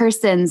this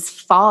person's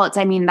fault.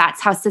 I mean,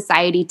 that's how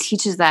society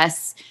teaches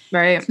us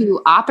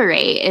to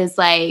operate, is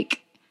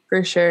like,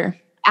 for sure,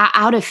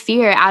 out of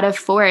fear, out of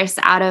force,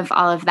 out of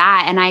all of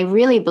that. And I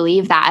really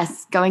believe that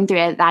us going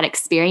through that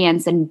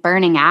experience and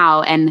burning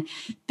out and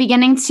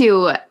beginning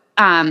to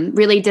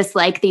really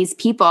dislike these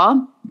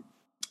people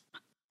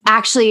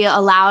actually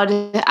allowed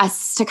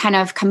us to kind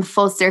of come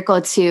full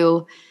circle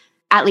to,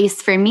 at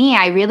least for me,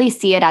 I really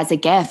see it as a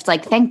gift.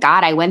 Like, thank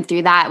God I went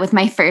through that with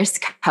my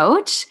first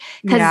coach,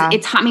 because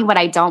it taught me what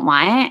I don't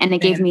want. And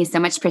it gave me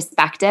so much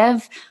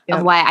perspective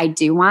of what I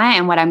do want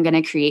and what I'm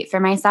going to create for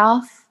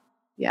myself.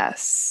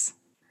 Yes.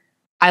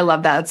 I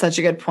love that. That's such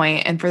a good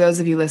point. And for those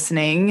of you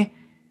listening,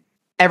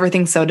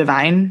 everything's so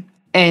divine.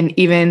 And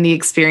even the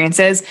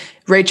experiences.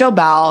 Rachel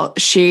Bell,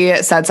 she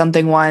said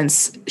something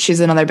once. She's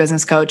another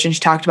business coach. And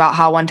she talked about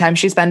how one time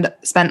she spent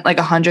like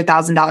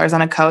 $100,000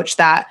 on a coach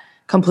that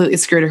completely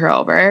screwed her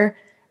over.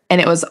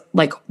 And it was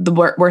like the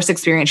worst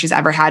experience she's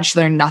ever had. She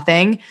learned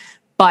nothing,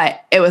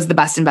 but it was the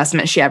best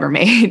investment she ever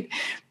made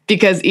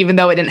because even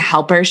though it didn't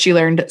help her, she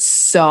learned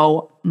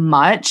so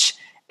much.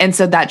 And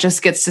so that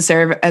just gets to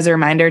serve as a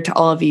reminder to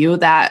all of you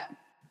that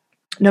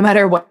no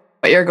matter what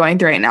you're going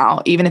through right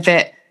now, even if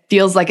it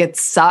feels like it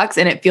sucks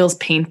and it feels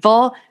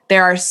painful,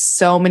 there are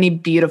so many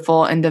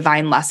beautiful and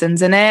divine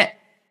lessons in it.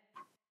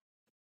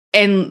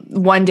 And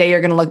one day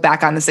you're going to look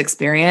back on this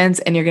experience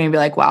and you're going to be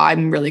like, wow,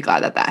 I'm really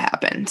glad that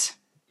happened.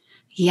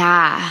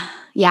 Yeah.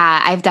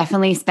 Yeah. I've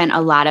definitely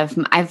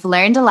I've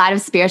learned a lot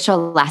of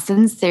spiritual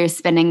lessons through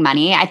spending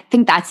money. I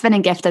think that's been a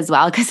gift as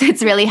well, because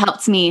it's really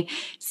helped me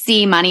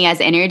see money as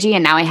energy.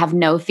 And now I have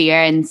no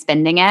fear in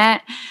spending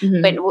it.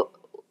 Mm-hmm. But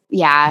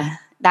yeah,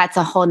 that's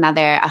a whole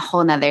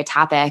nother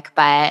topic,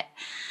 but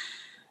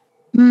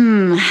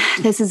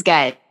this is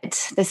good.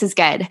 This is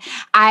good.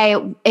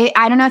 I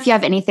don't know if you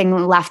have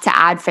anything left to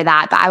add for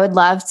that, but I would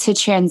love to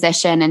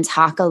transition and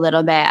talk a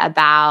little bit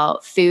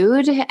about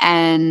food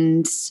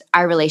and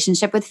our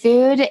relationship with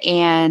food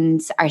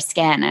and our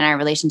skin and our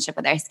relationship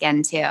with our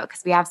skin too,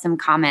 because we have some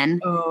common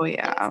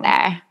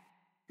there.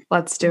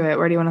 Let's do it.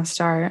 Where do you want to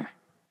start?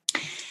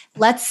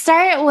 Let's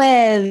start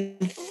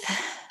with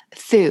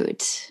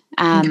food.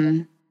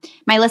 Okay.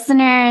 My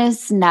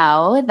listeners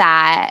know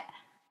that,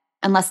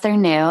 unless they're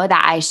new,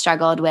 that I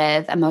struggled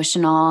with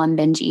emotional and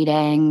binge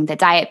eating, the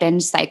diet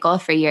binge cycle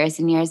for years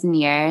and years and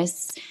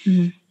years.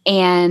 Mm-hmm.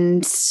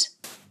 And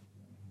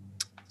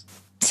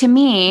to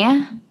me,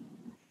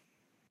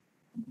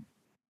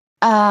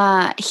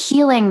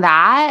 healing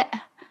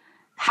that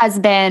has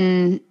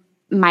been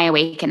my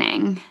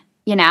awakening.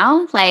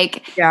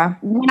 Yeah.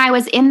 When I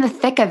was in the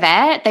thick of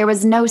it, there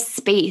was no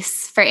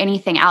space for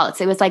anything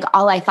else. It was like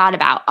all I thought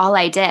about, all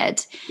I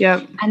did.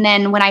 Yep. And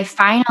then when I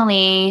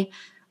finally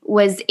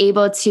was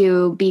able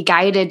to be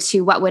guided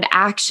to what would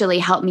actually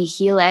help me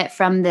heal it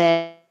from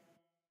the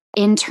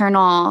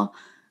internal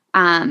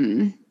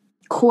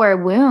core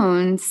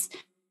wounds,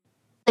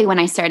 when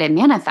I started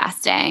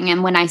manifesting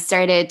and when I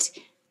started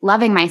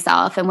loving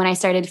myself and when I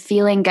started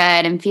feeling good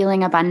and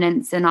feeling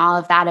abundance and all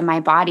of that in my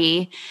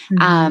body,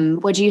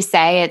 would you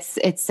say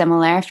it's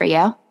similar for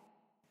you?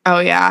 Oh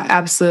yeah,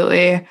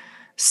 absolutely.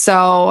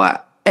 So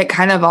it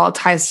kind of all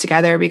ties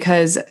together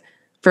because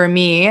for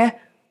me,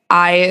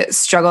 I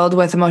struggled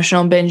with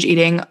emotional binge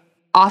eating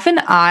off and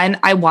on,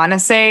 I want to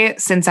say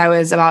since I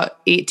was about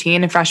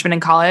 18, a freshman in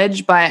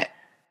college, but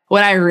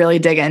when I really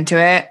dig into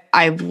it,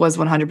 I was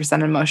 100%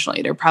 an emotional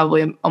eater,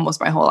 probably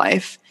almost my whole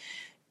life.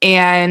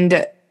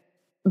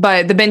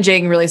 But the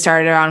binging really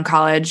started around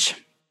college,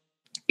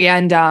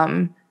 and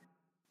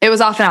it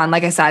was off and on,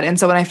 like I said. And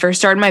so when I first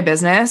started my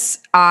business,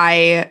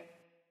 I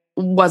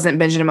wasn't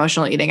binging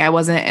emotional eating. I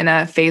wasn't in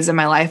a phase of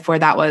my life where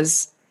that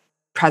was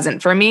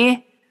present for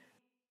me.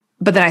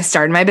 But then I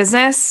started my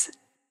business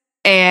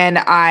and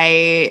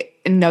I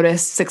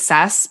noticed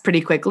success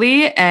pretty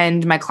quickly,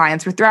 and my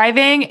clients were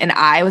thriving and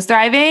I was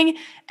thriving.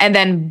 And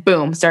then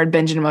boom, started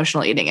binging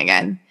emotional eating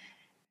again.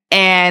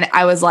 And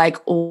I was like,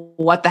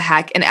 what the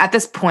heck? And at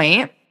this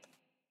point,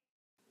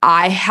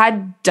 I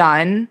had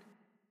done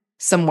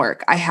some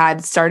work. I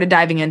had started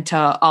diving into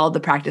all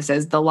the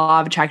practices, the law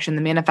of attraction,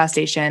 the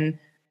manifestation,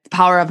 the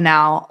power of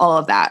now, all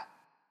of that.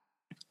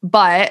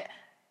 But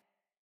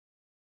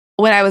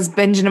when I was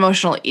binging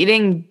emotional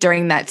eating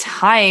during that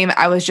time,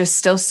 I was just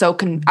still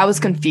I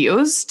was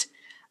confused.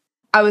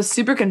 I was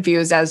super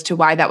confused as to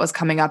why that was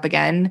coming up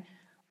again.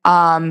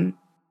 And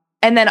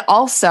then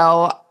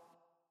also,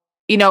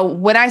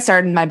 when I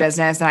started my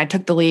business and I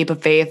took the leap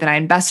of faith and I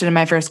invested in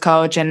my first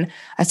coach and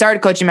I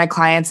started coaching my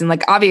clients, and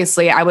like,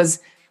 obviously I was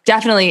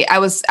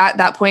at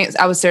that point,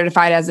 I was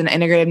certified as an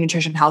integrative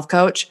nutrition health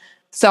coach.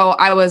 So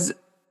I was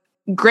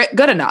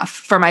good enough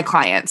for my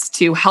clients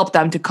to help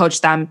them, to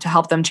coach them, to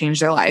help them change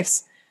their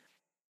lives.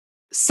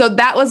 So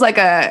that was like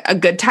a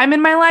good time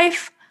in my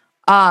life.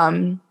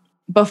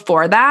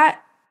 Before that,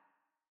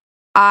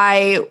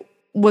 I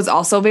was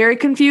also very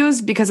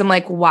confused because I'm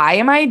like, why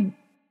am I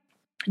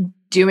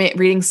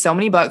reading so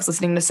many books,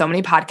 listening to so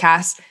many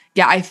podcasts?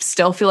 Yeah, I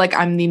still feel like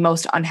I'm the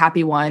most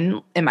unhappy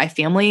one in my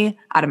family,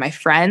 out of my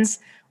friends.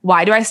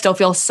 Why do I still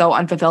feel so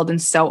unfulfilled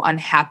and so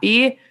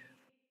unhappy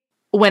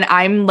when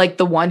I'm like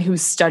the one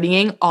who's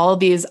studying all of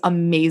these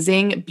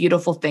amazing,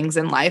 beautiful things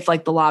in life,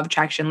 like the law of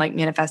attraction, like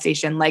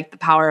manifestation, like the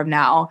power of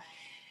now?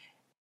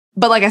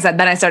 But like I said,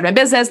 then I started my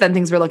business, then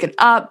things were looking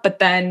up, but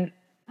then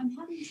I'm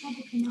having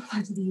trouble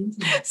connecting to the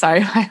internet.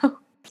 Sorry, my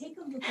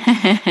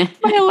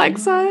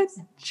Alexa,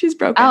 she's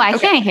broken. Oh, I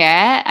can't hear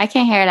it. I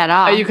can't hear it at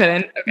all. Oh, you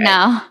couldn't? Okay.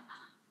 No.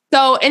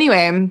 So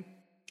anyway,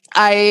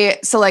 I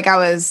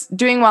was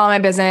doing well in my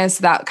business.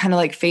 That kind of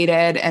like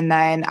faded. And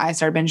then I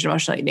started binge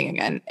emotional eating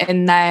again.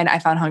 And then I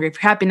found Hungry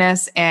for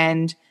Happiness.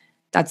 And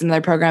that's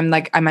another program,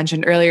 like I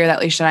mentioned earlier,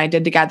 that Leisha and I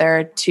did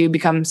together to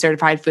become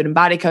certified food and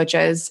body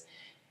coaches.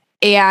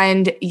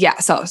 And yeah,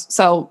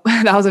 so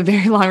that was a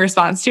very long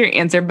response to your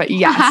answer, but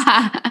yes,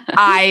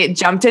 I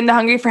jumped into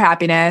Hungry for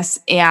Happiness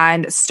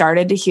and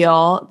started to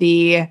heal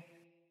the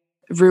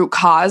root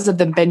cause of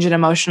the binge and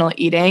emotional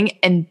eating.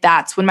 And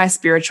that's when my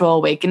spiritual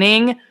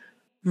awakening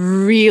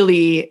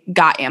really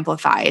got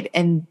amplified.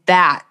 And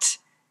that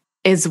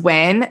is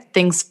when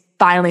things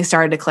finally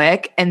started to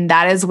click. And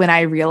that is when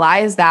I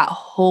realized that,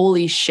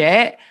 holy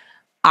shit,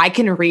 I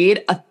can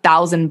read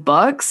 1,000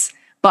 books,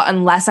 but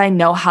unless I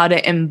know how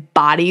to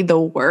embody the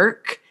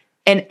work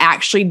and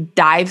actually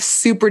dive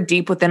super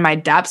deep within my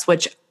depths,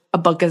 which a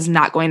book is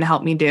not going to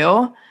help me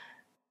do,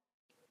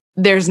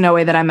 there's no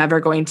way that I'm ever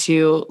going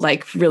to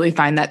like really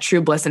find that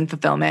true bliss and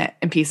fulfillment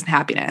and peace and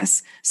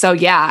happiness. So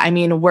yeah, I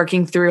mean,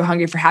 working through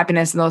Hungry for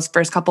Happiness in those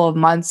first couple of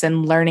months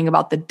and learning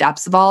about the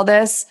depths of all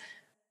this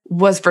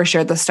was for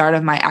sure the start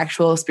of my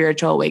actual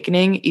spiritual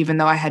awakening, even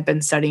though I had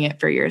been studying it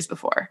for years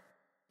before.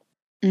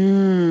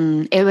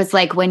 It was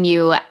like when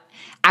you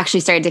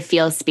actually started to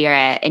feel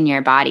spirit in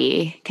your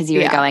body because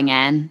you were going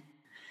in.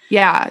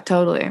 Yeah,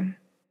 totally.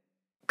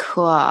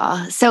 Cool.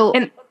 So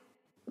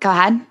go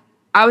ahead.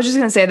 I was just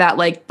going to say that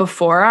like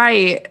before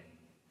I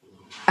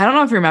don't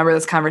know if you remember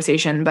this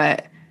conversation,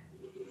 but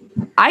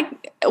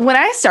when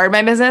I started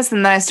my business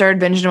and then I started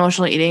binge and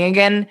emotional eating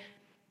again,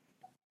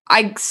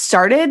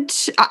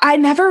 I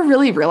never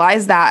really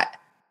realized that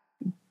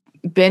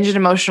binge and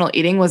emotional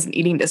eating was an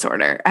eating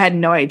disorder. I had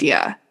no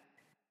idea.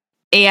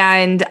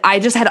 And I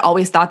just had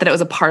always thought that it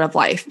was a part of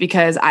life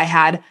because I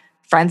had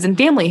friends and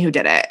family who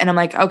did it. And I'm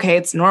like, okay,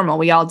 it's normal.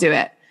 We all do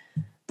it.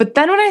 But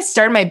then when I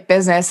started my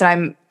business and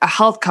I'm a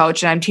health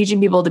coach and I'm teaching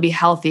people to be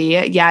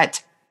healthy,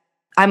 yet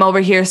I'm over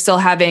here still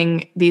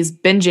having these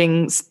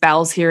binging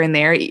spells here and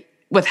there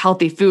with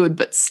healthy food,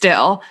 but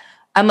still,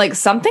 I'm like,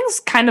 something's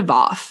kind of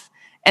off.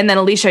 And then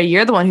Alicia,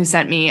 you're the one who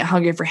sent me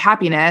Hungry for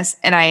Happiness.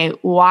 And I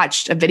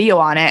watched a video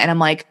on it and I'm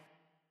like,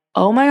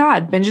 oh my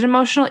God, binge and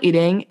emotional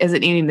eating is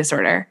an eating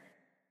disorder.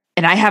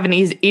 And I have an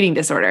eating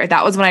disorder.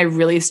 That was when I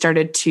really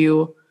started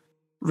to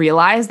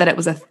realize that it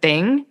was a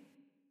thing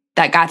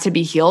that got to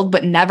be healed,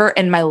 but never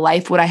in my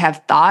life would I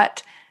have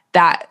thought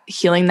that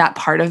healing that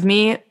part of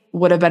me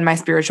would have been my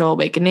spiritual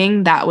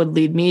awakening that would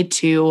lead me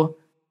to,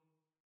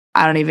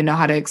 I don't even know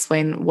how to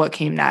explain what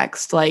came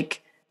next.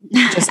 Like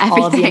just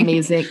all of the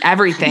amazing,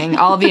 everything,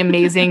 all of the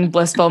amazing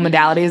blissful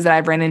modalities that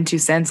I've ran into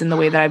since, and the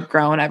way that I've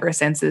grown ever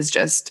since is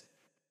just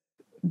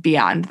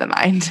beyond the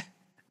mind.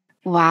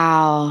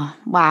 Wow.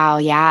 Wow.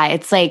 Yeah.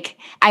 It's like,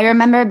 I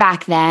remember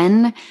back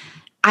then,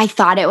 I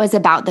thought it was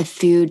about the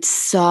food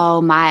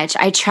so much.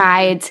 I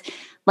tried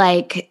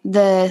like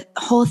the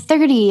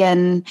Whole30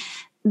 and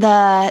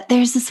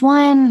there's this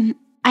one,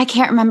 I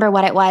can't remember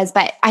what it was,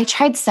 but I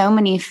tried so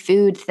many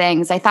food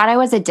things. I thought I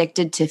was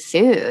addicted to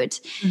food.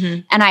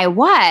 Mm-hmm. And I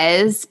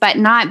was, but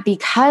not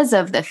because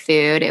of the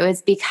food. It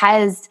was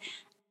because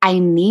I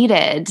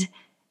needed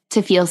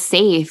to feel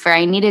safe, or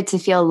I needed to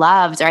feel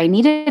loved, or I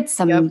needed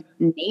some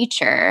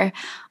nature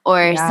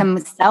or some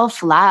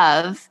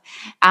self-love.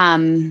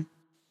 And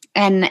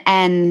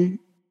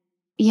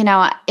you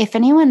know, if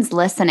anyone's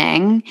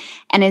listening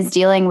and is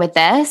dealing with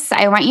this,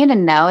 I want you to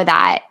know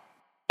that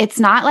it's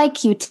not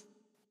like you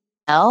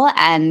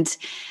and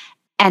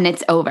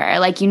it's over.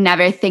 Like you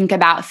never think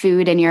about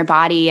food in your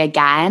body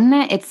again.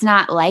 It's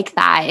not like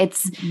that.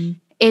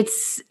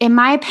 It's in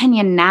my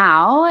opinion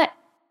now,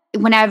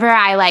 whenever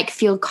I like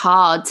feel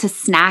called to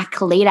snack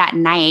late at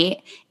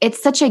night,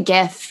 it's such a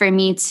gift for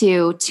me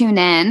to tune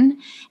in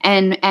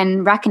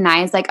and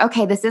recognize like,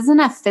 okay, this isn't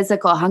a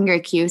physical hunger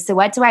cue. So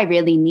what do I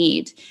really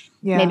need?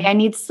 Yeah. Maybe I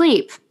need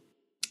sleep.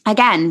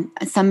 Again,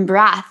 some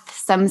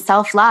breath, some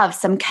self-love,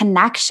 some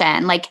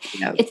connection. Like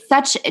it's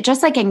such,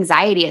 just like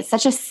anxiety, it's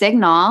such a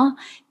signal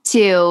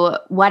to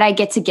what I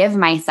get to give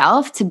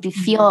myself to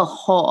feel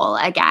whole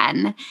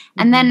again.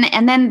 And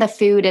then the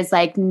food is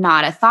like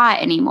not a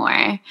thought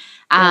anymore.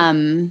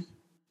 So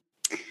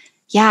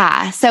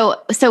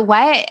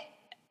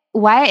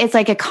what is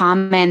like a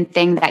common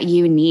thing that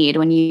you need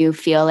when you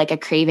feel like a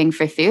craving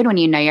for food when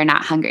you know you're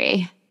not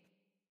hungry?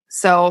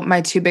 So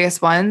my two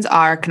biggest ones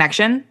are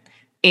connection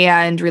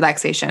and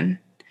relaxation.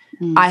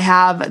 I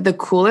have the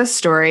coolest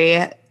story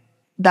that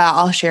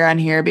I'll share on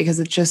here because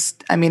it's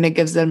just, I mean, it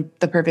gives them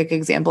the perfect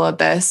example of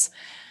this.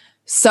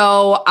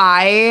 So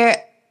I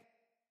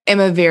am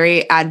a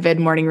very avid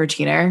morning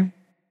routiner,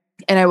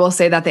 and I will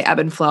say that they ebb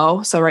and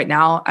flow. So right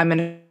now I'm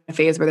in a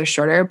phase where they're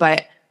shorter,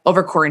 but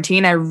over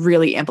quarantine, I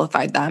really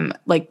amplified them,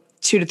 like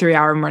 2 to 3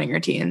 hour morning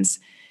routines.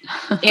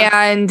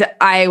 And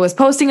I was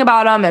posting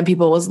about them and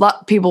people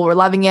were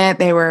loving it.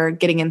 They were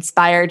getting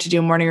inspired to do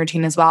a morning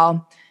routine as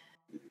well.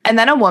 And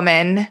then a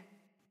woman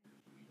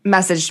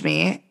messaged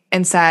me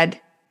and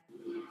said,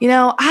 you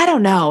know, I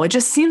don't know. It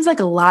just seems like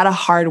a lot of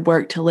hard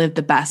work to live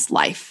the best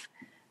life.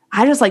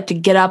 I just like to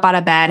get up out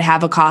of bed,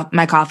 have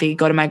my coffee,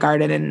 go to my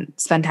garden and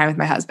spend time with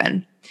my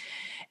husband.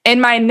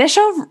 And my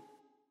initial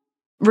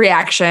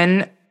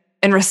reaction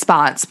and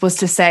response was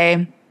to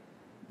say,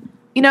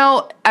 you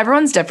know,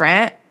 everyone's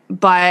different,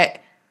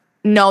 but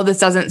no, this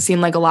doesn't seem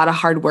like a lot of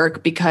hard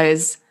work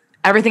because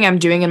everything I'm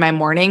doing in my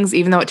mornings,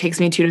 even though it takes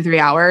me 2 to 3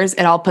 hours,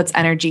 it all puts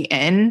energy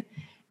in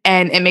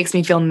and it makes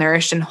me feel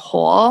nourished and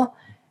whole.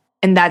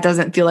 And that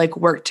doesn't feel like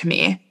work to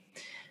me.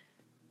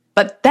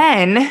 But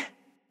then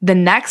the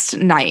next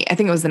night, I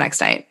think it was the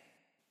next night,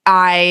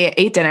 I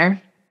ate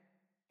dinner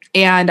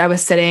and I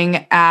was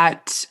sitting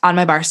on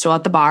my bar stool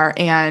at the bar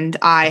and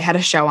I had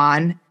a show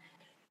on.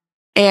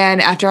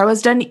 And after I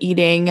was done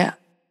eating,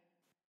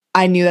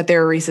 I knew that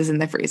there were Reese's in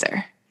the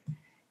freezer.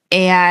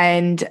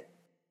 And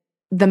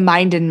the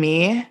mind in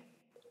me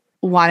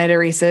wanted a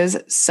Reese's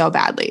so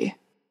badly,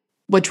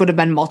 which would have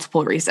been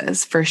multiple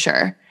Reese's for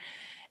sure.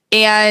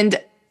 And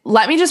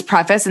let me just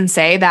preface and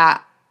say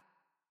that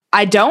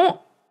I don't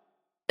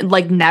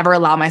never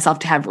allow myself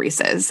to have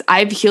Reese's.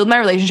 I've healed my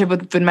relationship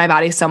with food in my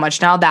body so much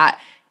now that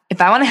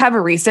if I want to have a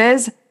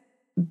Reese's,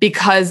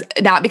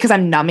 not because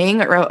I'm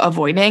numbing or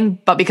avoiding,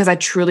 but because I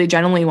truly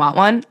genuinely want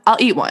one, I'll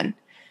eat one.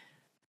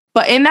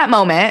 But in that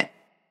moment,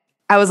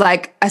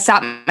 I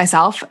stopped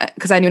myself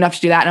because I knew enough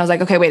to do that. And I was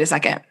like, okay, wait a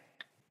second.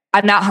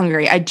 I'm not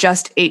hungry. I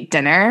just ate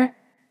dinner.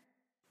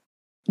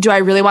 Do I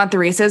really want the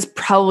Reese's?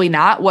 Probably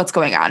not. What's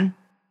going on?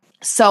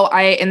 So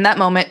I, in that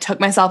moment, took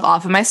myself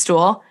off of my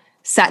stool,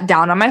 sat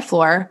down on my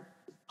floor,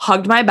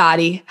 hugged my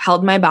body,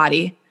 held my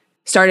body,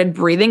 started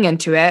breathing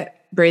into it,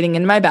 breathing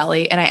into my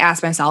belly. And I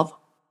asked myself,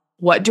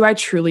 what do I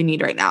truly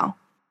need right now?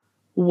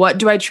 What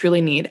do I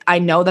truly need? I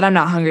know that I'm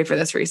not hungry for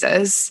this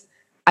Reese's.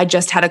 I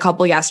just had a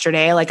couple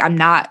yesterday. Like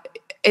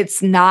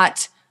it's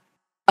not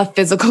a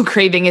physical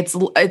craving.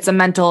 It's a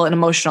mental and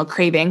emotional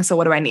craving. So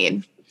what do I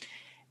need?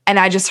 And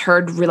I just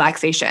heard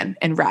relaxation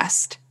and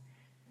rest.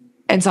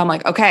 And so I'm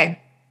like, okay,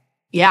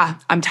 yeah,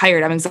 I'm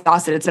tired. I'm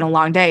exhausted. It's been a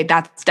long day.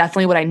 That's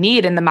definitely what I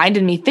need. And the mind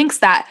in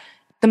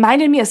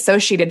me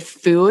associated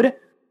food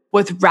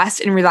with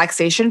rest and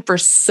relaxation for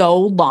so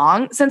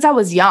long since I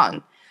was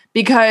young,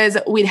 because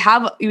we'd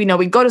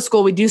go to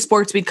school, we'd do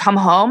sports, we'd come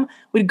home,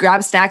 we'd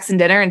grab snacks and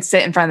dinner and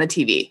sit in front of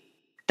the TV.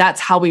 That's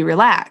how we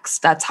relax.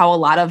 That's how a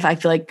lot of, I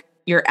feel like,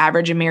 your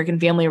average American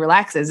family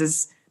relaxes,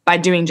 is by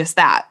doing just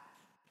that.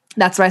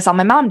 That's what I saw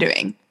my mom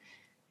doing.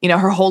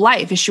 Her whole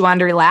life, if she wanted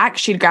to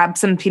relax, she'd grab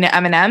some peanut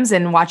M&Ms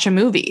and watch a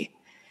movie.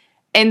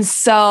 And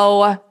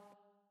so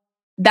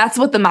that's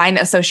what the mind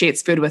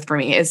associates food with for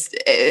me, is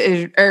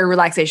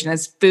relaxation,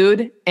 is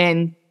food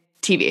and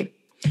TV.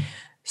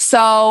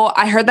 So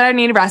I heard that I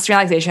needed rest and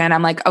relaxation.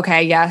 I'm like,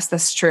 okay, yes,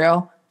 that's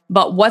true.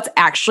 But what's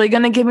actually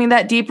going to give me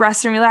that deep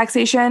rest and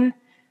relaxation?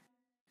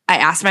 I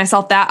asked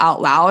myself that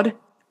out loud,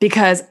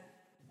 because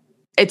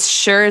it's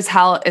sure as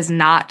hell is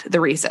not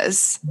the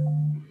Reese's.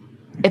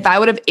 If I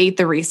would have ate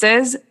the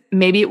Reese's,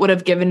 maybe it would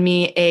have given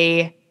me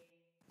a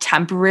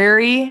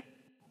temporary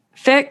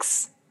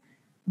fix.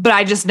 But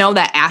I just know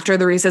that after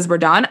the Reese's were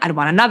done, I'd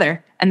want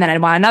another. And then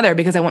I'd want another,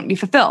 because I wouldn't be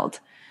fulfilled.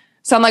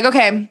 So I'm like,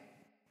 okay,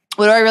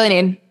 what do I really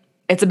need?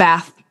 It's a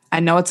bath. I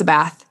know it's a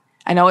bath.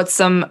 I know it's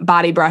some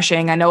body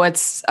brushing. I know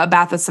it's a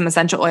bath with some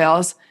essential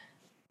oils.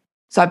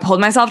 So I pulled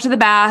myself to the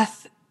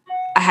bath.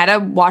 I had to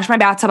wash my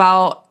bathtub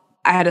out.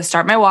 I had to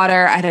start my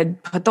water. I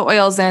had to put the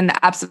oils in,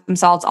 the Epsom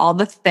salts, all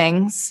the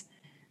things.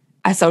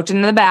 I soaked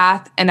into the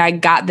bath, and I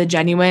got the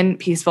genuine,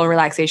 peaceful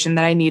relaxation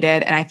that I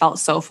needed, and I felt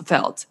so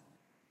fulfilled.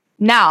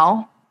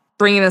 Now,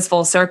 bringing this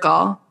full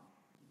circle,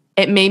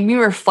 it made me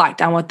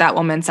reflect on what that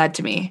woman said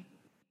to me.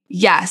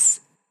 Yes,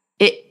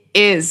 it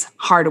is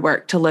hard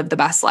work to live the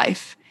best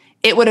life.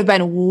 It would have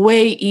been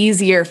way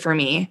easier for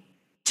me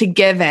to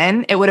give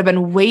in. It would have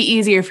been way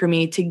easier for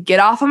me to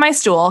get off of my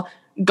stool,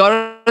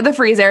 go to the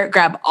freezer,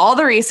 grab all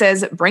the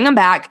Reese's, bring them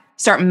back,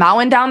 start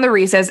mowing down the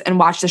Reese's, and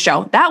watch the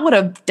show. That would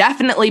have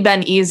definitely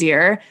been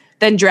easier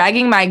than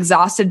dragging my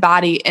exhausted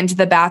body into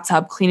the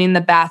bathtub, cleaning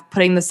the bath,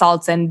 putting the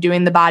salts in,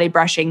 doing the body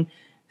brushing,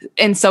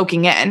 and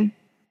soaking in.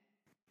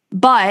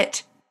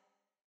 But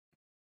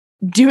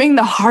doing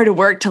the hard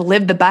work to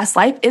live the best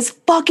life is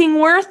fucking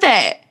worth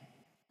it.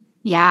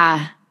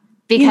 Yeah.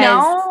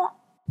 Because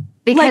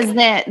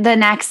the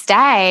next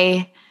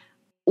day,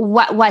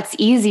 what's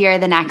easier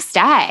the next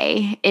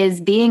day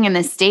is being in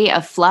the state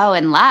of flow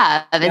and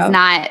love. Yep. Is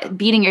not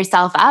beating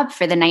yourself up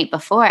for the night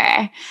before.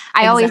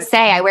 I always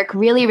say I work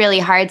really, really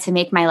hard to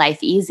make my life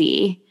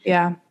easy.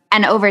 Yeah.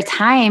 And over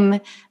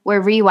time,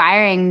 we're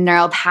rewiring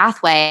neural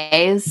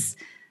pathways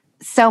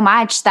so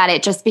much that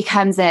it just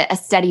becomes a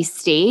steady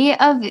state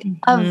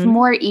of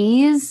more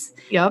ease.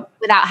 Yep.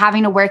 Without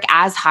having to work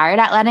as hard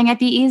at letting it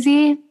be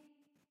easy.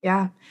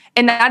 Yeah.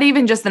 And not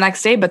even just the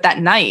next day, but that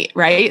night,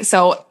 right?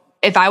 So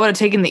if I would have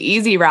taken the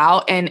easy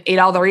route and ate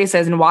all the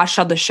Reese's and watched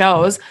all the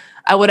shows,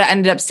 I would have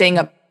ended up staying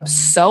up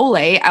so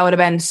late. I would have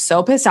been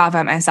so pissed off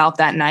at myself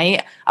that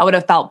night. I would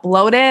have felt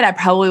bloated. I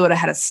probably would have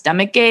had a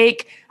stomach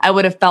ache. I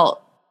would have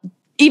felt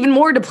even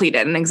more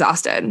depleted and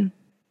exhausted.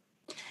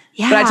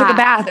 Yeah. But I took a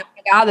bath. When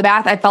I got out of the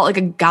bath, I felt like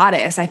a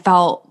goddess. I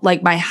felt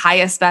like my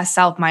highest, best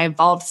self, my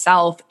evolved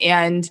self.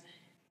 And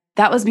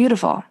that was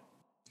beautiful.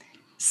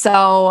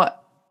 So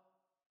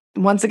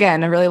once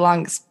again, a really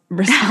long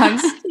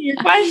response to your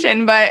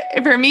question, but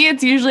for me,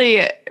 it's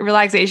usually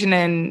relaxation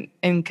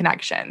and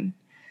connection.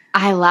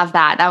 I love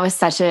that. That was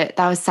such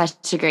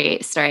a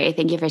great story.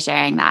 Thank you for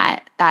sharing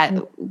that.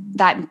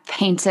 That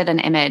painted an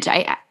image.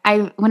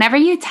 I whenever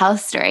you tell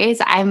stories,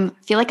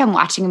 feel like I'm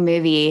watching a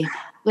movie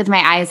with my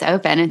eyes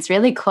open. It's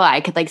really cool. I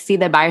could see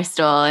the bar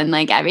stool and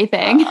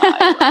everything.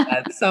 I love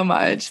that so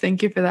much.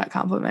 Thank you for that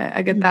compliment.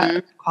 I get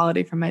that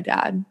quality from my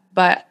dad.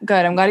 But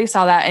good. I'm glad you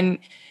saw that. And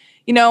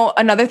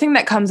another thing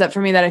that comes up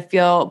for me that I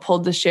feel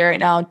pulled to share right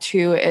now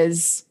too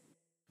is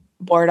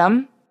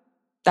boredom.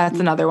 That's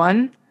another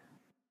one.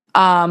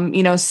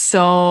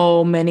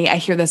 So many, I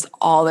hear this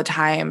all the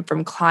time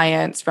from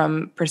clients,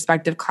 from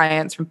prospective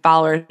clients, from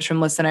followers, from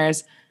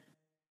listeners.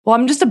 Well,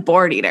 I'm just a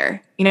bored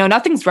eater.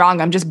 Nothing's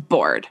wrong. I'm just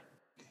bored.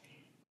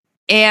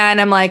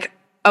 And I'm like,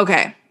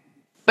 okay,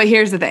 but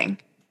here's the thing.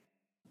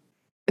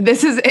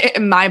 This is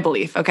my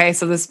belief, okay?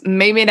 So this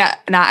maybe not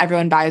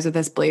everyone buys with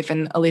this belief,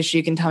 and Alicia,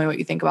 you can tell me what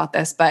you think about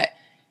this, but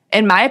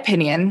in my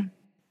opinion,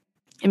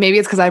 and maybe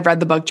it's because I've read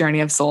the book Journey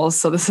of Souls,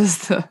 so this is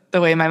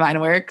the way my mind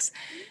works.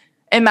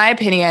 In my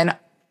opinion,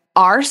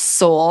 our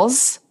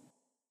souls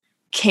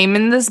came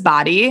in this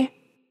body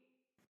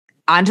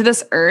onto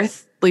this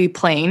earthly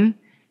plane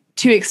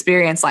to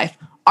experience life.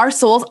 Our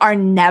souls are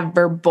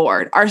never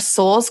bored. Our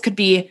souls could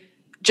be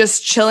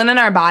just chilling in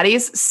our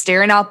bodies,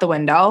 staring out the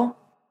window,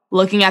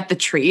 looking at the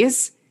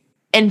trees,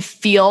 and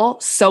feel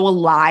so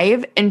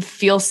alive and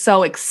feel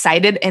so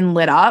excited and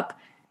lit up.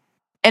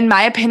 In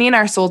my opinion,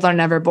 our souls are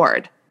never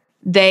bored.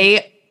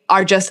 They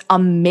are just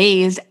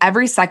amazed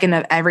every second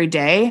of every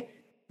day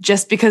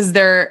just because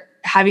they're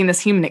having this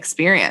human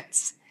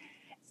experience.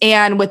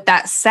 And with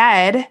that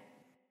said,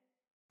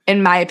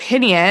 in my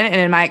opinion and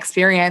in my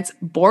experience,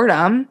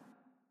 boredom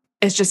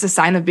is just a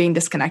sign of being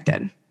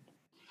disconnected.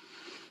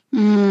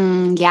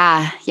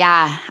 Yeah.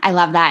 I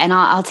love that. And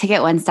I'll take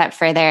it one step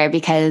further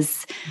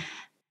because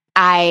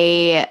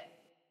I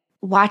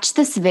watched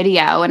this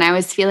video when I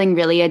was feeling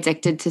really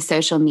addicted to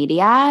social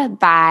media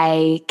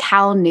by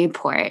Cal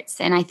Newport.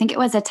 And I think it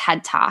was a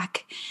TED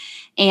Talk.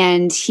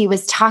 And he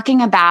was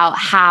talking about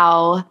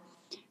how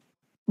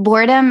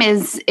boredom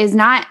is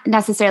not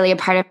necessarily a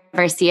part of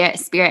our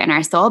spirit and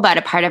our soul, but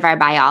a part of our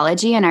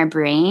biology and our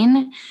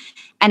brain.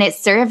 And it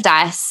served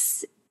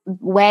us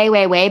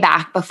way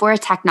back before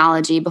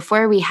technology,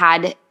 before we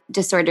had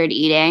disordered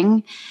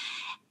eating.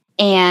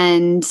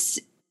 And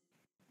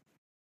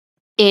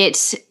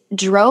it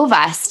drove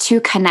us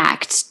to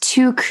connect,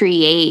 to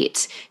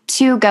create,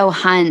 to go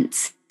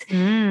hunt.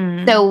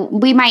 So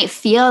we might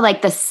feel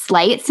like the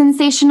slight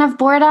sensation of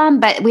boredom,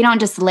 but we don't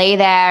just lay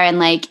there and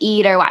like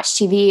eat or watch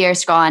TV or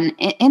scroll on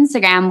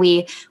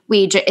Instagram.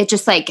 It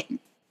just like,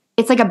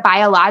 it's like a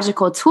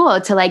biological tool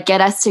to like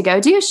get us to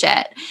go do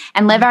shit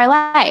and live our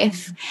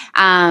life.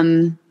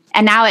 And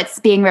now it's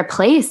being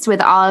replaced with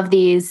all of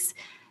these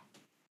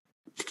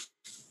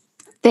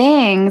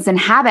things and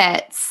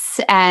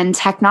habits and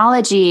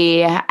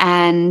technology,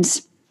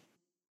 and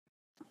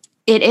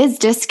it is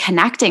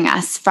disconnecting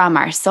us from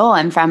our soul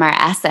and from our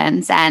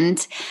essence.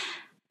 And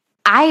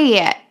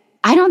I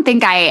don't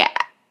think I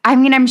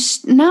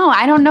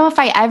don't know if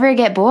I ever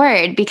get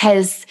bored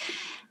because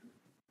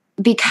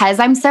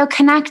I'm so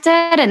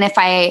connected. And if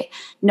I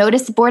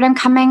notice boredom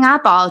coming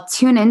up, I'll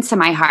tune into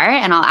my heart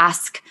and I'll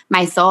ask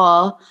my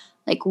soul,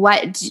 like,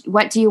 what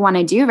do you want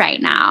to do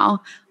right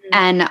now?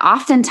 And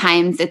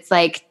oftentimes it's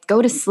like,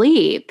 go to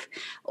sleep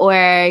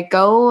or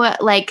go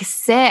like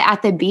sit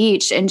at the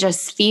beach and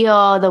just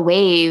feel the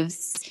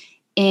waves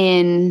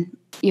in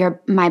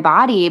my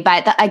body.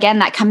 But again,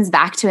 that comes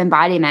back to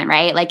embodiment,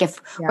 right? Like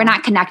if we're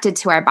not connected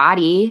to our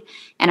body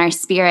and our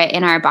spirit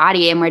in our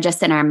body and we're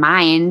just in our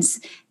minds,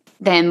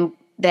 then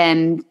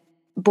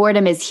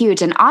boredom is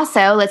huge. And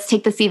also, let's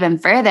take this even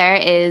further,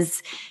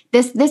 is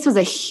this was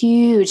a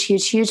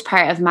huge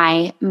part of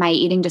my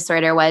eating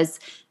disorder, was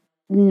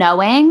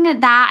knowing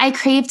that I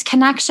craved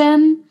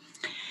connection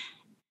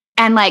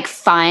and like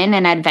fun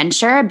and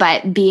adventure,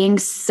 but being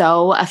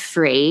so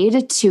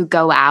afraid to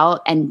go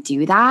out and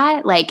do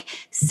that, like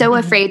so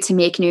afraid to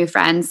make new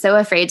friends, so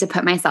afraid to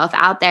put myself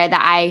out there,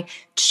 that I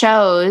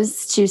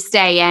chose to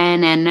stay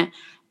in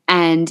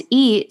and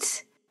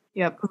eat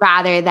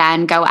rather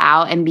than go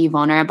out and be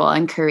vulnerable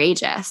and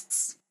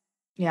courageous.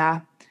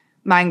 Yeah.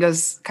 Mine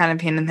goes kind of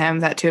hand in hand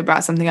with that too. It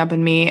brought something up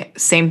in me,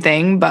 same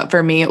thing. But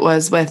for me, it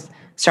was with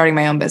starting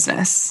my own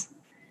business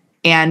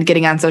and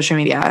getting on social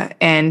media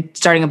and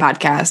starting a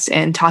podcast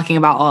and talking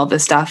about all of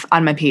this stuff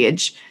on my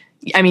page.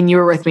 I mean, you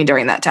were with me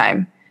during that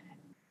time.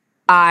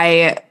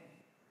 I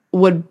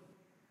would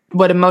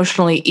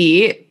emotionally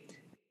eat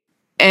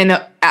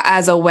and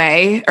as a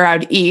way, or I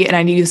would eat and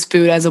I'd use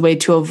food as a way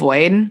to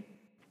avoid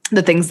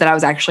the things that I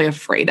was actually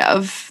afraid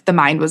of. The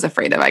mind was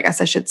afraid of, I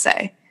guess I should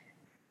say.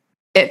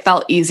 It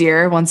felt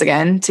easier, once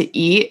again, to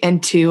eat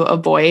and to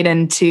avoid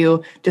and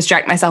to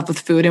distract myself with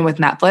food and with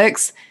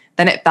Netflix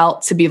than it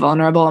felt to be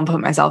vulnerable and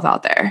put myself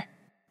out there.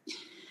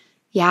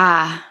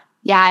 Yeah.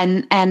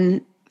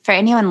 And for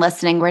anyone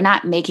listening, we're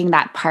not making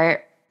that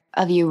part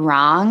of you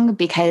wrong,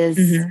 because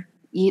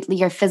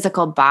your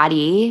physical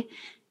body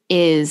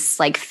is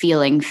like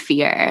feeling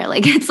fear.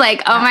 Like it's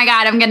like, oh my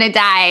God, I'm going to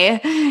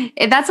die.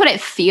 That's what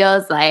it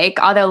feels like.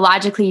 Although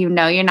logically, you're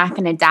not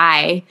going to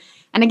die.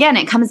 And again,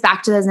 it comes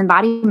back to those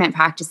embodiment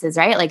practices,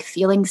 right? Like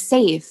feeling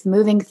safe,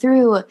 moving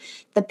through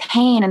the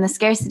pain and the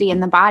scarcity in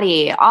the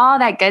body, all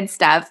that good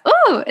stuff.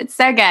 Ooh, it's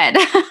so good.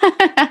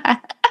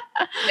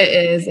 It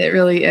is. It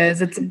really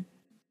is.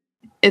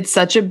 It's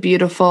such a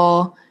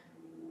beautiful,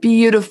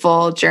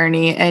 beautiful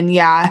journey. And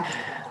yeah,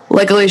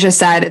 like Alicia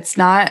said, it's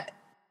not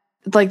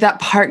like that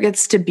part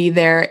gets to be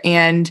there,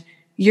 and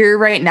you're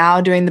right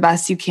now doing the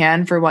best you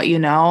can for what you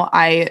know.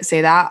 I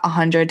say that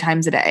 100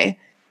 times a day,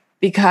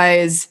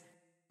 because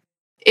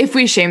if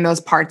we shame those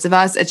parts of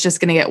us, it's just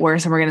going to get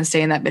worse and we're going to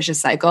stay in that vicious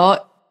cycle.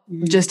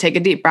 Just take a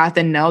deep breath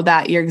and know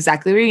that you're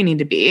exactly where you need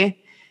to be.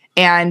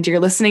 And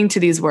you're listening to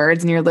these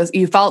words, and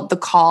you felt the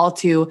call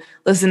to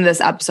listen to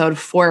this episode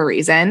for a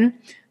reason.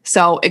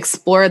 So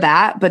explore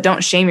that, but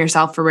don't shame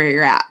yourself for where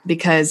you're at,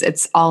 because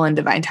it's all in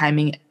divine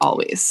timing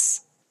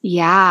always.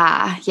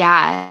 Yeah.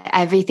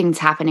 Everything's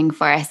happening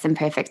for us in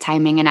perfect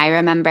timing. And I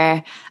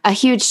remember a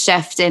huge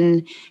shift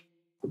in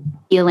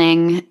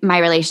healing my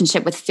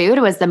relationship with food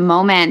was the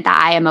moment that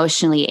I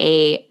emotionally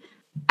ate.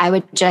 I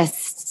would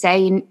just say,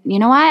 you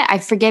know what? I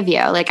forgive you.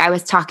 Like I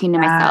was talking to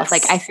myself,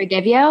 like, I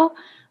forgive you.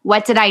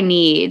 What did I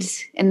need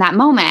in that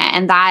moment?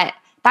 And that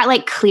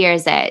like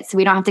clears it. So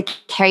we don't have to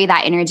carry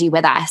that energy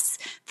with us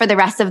for the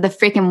rest of the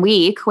freaking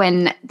week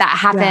when that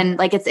happened.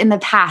 Like it's in the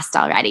past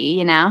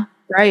already,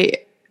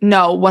 Right.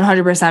 No,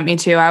 100% me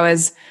too. I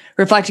was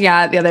reflecting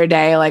on it the other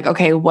day, like,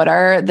 okay, what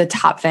are the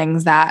top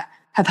things that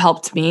have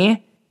helped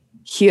me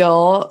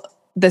heal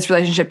this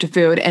relationship to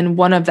food. And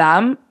one of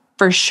them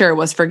for sure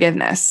was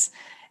forgiveness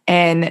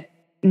and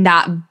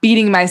not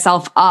beating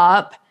myself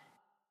up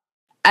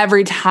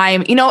every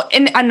time,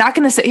 and I'm not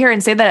going to sit here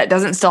and say that it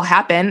doesn't still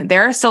happen.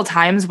 There are still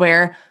times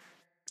where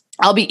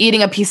I'll be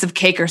eating a piece of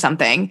cake or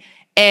something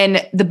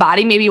and the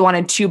body maybe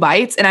wanted 2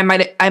 bites and I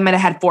might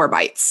have had 4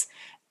 bites.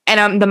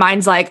 And the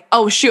mind's like,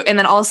 oh shoot. And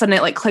then all of a sudden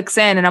it like clicks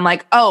in and I'm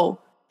like, oh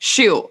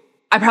shoot,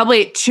 I probably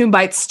ate 2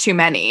 bites too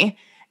many.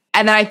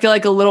 And then I feel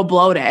like a little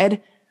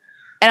bloated.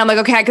 And I'm like,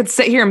 okay, I could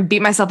sit here and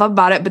beat myself up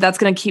about it, but that's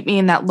going to keep me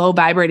in that low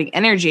vibrating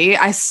energy.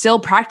 I still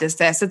practice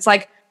this. It's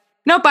like,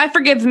 nope, I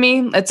forgive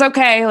me. It's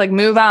okay. Like,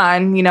 move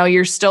on.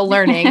 You're still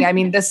learning. I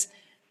mean,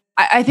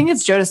 I think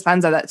it's Joe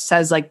Dispenza that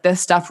says like this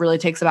stuff really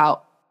takes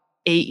about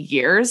 8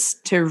 years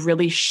to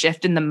really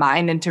shift in the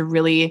mind and to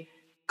really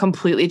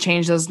completely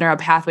change those neural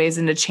pathways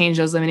and to change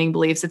those limiting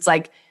beliefs. It's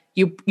like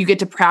you get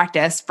to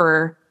practice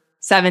for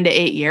 7 to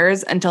 8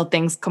 years until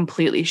things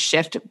completely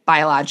shift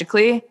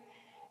biologically.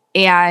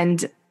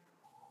 And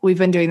we've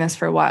been doing this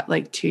for what,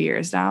 like 2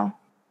 years now?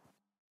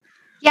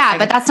 Yeah,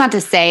 but that's not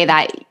to say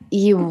that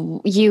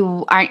you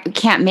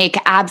can't make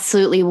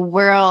absolutely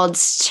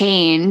worlds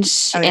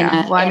change in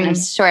a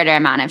shorter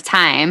amount of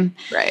time.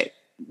 Right.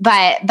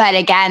 But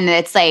again,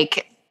 it's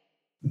like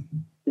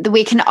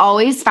we can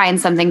always find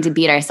something to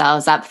beat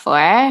ourselves up for,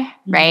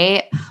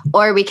 right?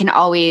 Or we can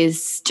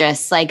always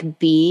just like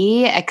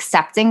be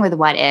accepting with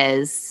what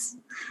is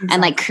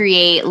and like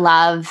create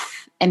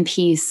love and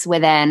peace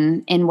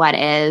in what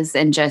is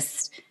and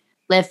just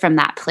live from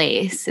that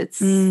place. It's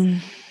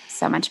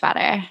so much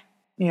better.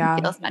 Yeah.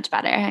 It feels much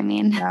better. I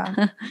mean,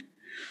 yeah.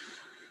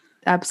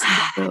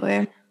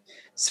 Absolutely.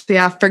 So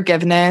yeah,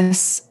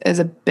 forgiveness is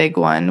a big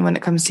one when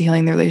it comes to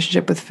healing the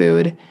relationship with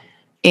food.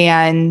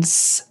 And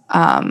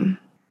I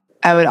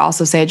would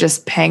also say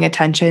just paying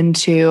attention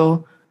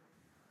to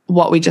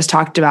what we just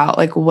talked about.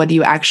 Like, what do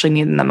you actually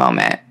need in the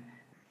moment?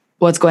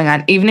 What's going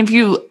on? Even if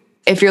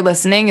you're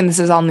listening and this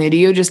is all new to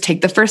you, just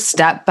take the first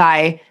step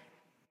by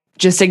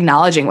just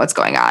acknowledging what's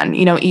going on.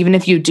 Even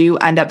if you do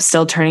end up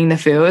still turning the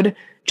food,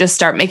 just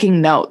start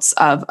making notes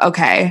of,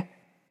 okay,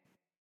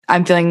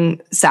 I'm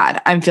feeling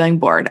sad. I'm feeling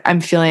bored. I'm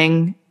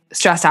feeling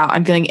stressed out.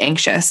 I'm feeling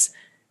anxious.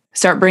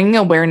 Start bringing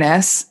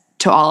awareness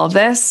to all of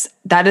this.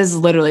 That is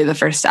literally the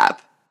first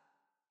step.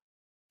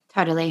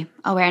 Totally.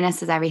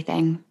 Awareness is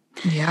everything.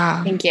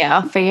 Yeah. Thank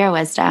you for your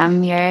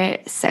wisdom. You're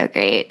so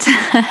great. So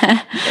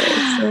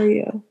are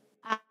you.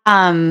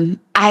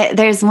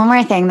 There's one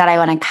more thing that I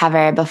want to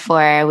cover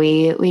before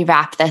we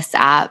wrap this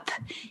up.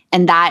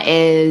 And that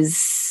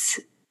is,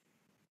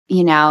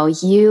 you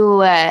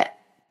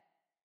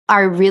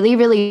are really,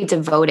 really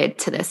devoted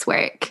to this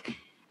work.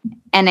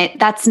 And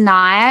that's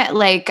not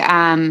like,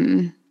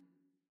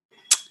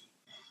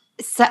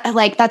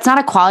 that's not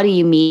a quality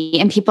you meet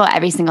in people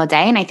every single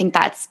day. And I think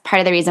that's part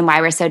of the reason why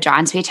we're so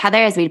drawn to each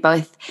other is we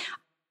both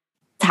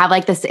have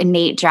like this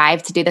innate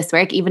drive to do this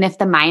work, even if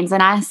the minds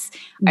in us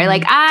are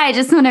like, I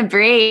just want to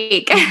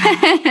break.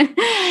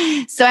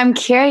 So I'm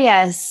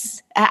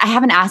curious, I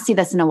haven't asked you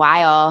this in a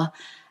while.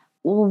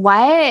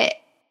 What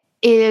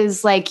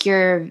is like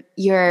your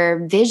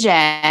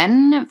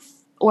vision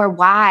or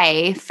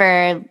why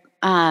for,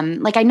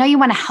 I know you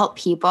want to help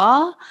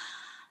people.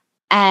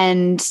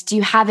 And do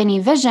you have any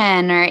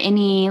vision or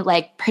any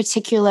like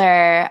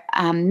particular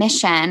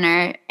mission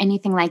or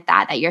anything like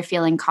that you're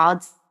feeling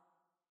called?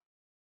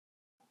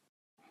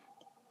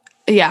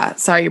 Yeah,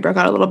 sorry, you broke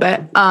out a little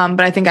bit.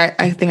 But I think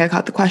I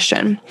caught the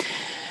question.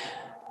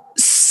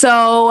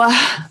 So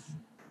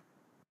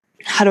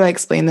how do I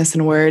explain this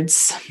in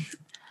words?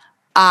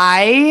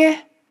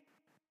 I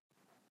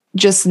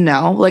just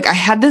know, like I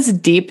had this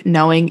deep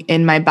knowing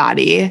in my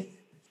body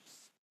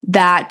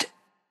that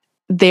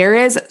there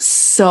is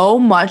so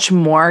much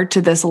more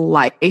to this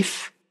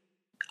life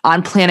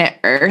on planet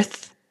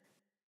Earth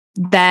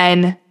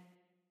than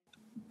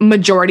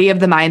majority of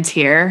the minds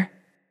here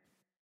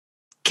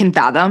can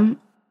fathom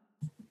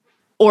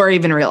or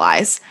even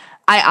realize.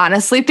 I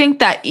honestly think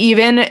that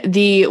even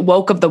the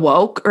woke of the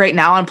woke right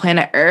now on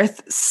planet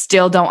Earth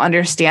still don't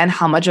understand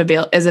how much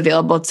is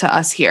available to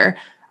us here.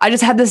 I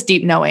just had this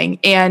deep knowing.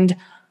 And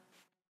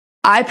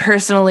I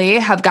personally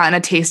have gotten a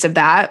taste of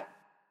that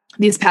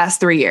these past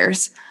 3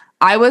 years.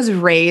 I was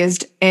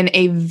raised in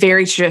a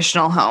very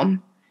traditional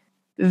home,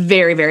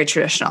 very, very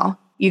traditional.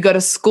 You go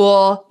to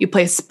school, you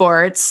play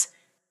sports,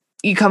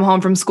 you come home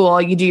from school,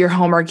 you do your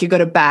homework, you go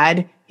to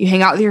bed, you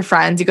hang out with your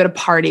friends, you go to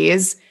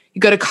parties, you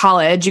go to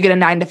college, you get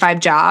a 9-to-5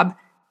 job,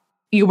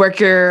 you work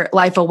your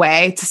life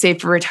away to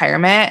save for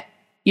retirement,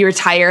 you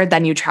retire,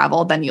 then you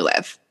travel, then you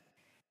live.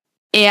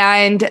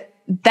 And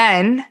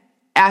then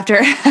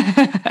after,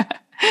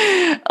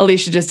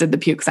 Alicia just did the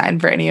puke sign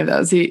for any of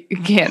those. You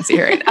can't see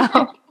her right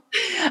now.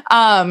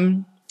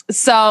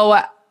 So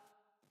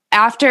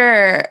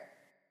after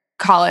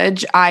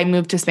college, I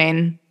moved to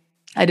Spain.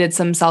 I did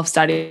some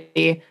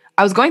self-study.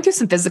 I was going through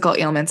some physical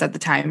ailments at the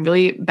time,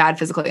 really bad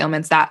physical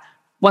ailments that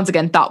once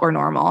again thought were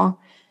normal.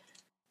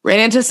 ran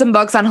into some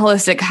books on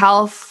holistic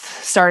health,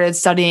 started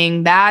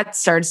studying that,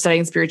 started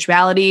studying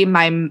spirituality.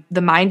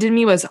 The mind in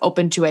me was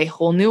open to a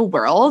whole new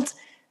world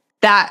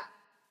that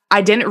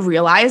I didn't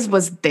realize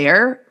was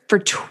there for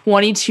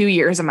 22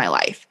 years of my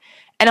life.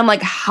 And I'm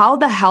like, how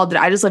the hell did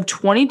I just live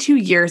 22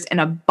 years in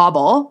a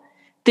bubble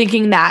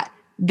thinking that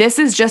this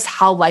is just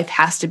how life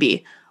has to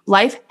be?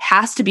 Life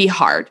has to be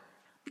hard.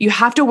 You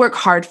have to work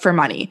hard for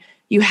money.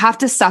 You have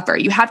to suffer.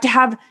 You have to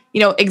have,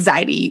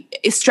 anxiety,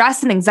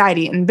 stress and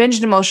anxiety and binge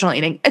and emotional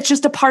eating. It's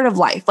just a part of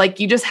life. Like,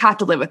 you just have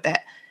to live with it.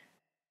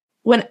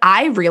 When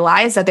I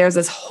realized that there's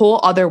this whole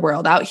other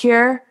world out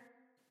here,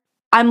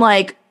 I'm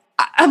like,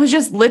 I was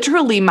just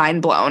literally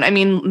mind blown. I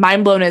mean,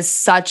 mind blown is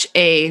such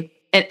an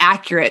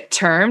accurate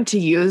term to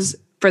use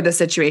for the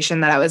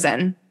situation that I was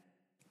in.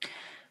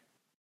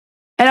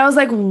 And I was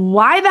like,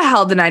 why the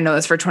hell didn't I know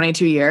this for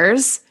 22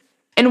 years?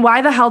 And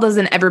why the hell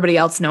doesn't everybody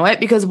else know it?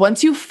 Because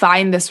once you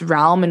find this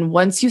realm and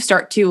once you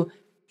start to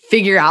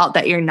figure out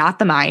that you're not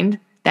the mind,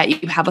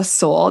 that you have a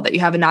soul, that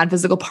you have a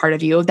non-physical part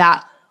of you,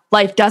 that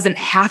life doesn't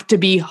have to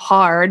be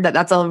hard,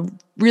 that's a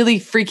really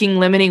freaking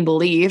limiting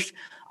belief.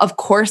 Of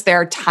course, there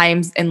are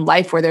times in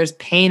life where there's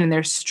pain and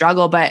there's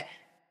struggle, but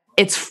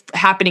it's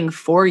happening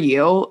for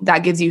you.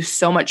 That gives you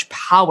so much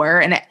power.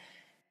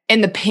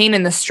 And the pain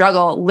and the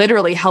struggle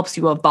literally helps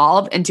you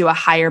evolve into a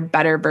higher,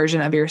 better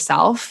version of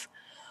yourself.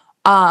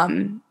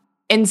 And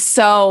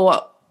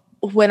so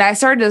when I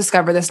started to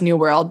discover this new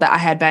world that I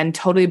had been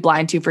totally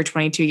blind to for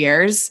 22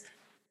 years,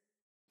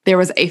 there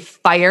was a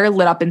fire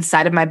lit up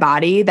inside of my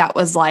body that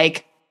was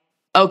like,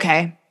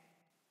 okay,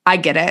 I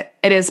get it.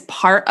 It is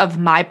part of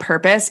my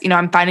purpose.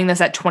 I'm finding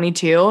this at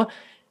 22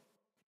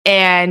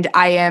 and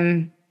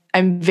I'm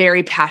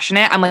very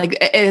passionate. I'm like,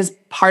 it is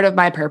part of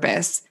my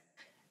purpose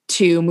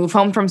to move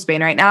home from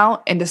Spain right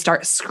now and to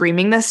start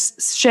screaming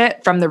this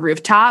shit from the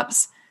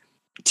rooftops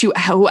to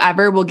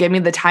whoever will give me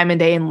the time of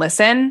day and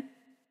listen.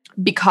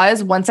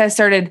 Because once I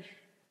started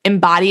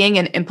embodying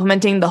and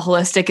implementing the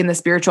holistic and the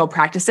spiritual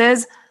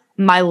practices,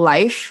 my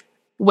life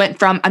went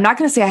from, I'm not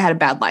going to say I had a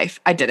bad life.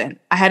 I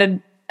didn't. I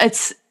had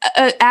it's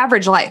an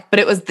average life, but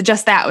it was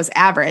just that. It was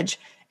average.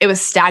 It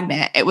was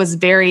stagnant. It was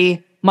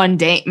very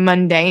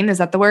mundane. Is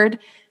that the word?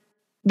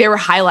 There were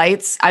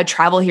highlights. I'd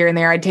travel here and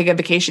there. I'd take a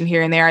vacation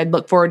here and there. I'd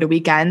look forward to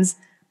weekends.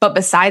 But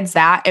besides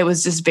that, it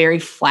was just very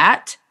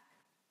flat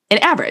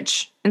and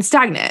average and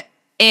stagnant.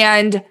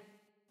 And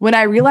when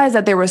I realized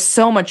that there was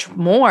so much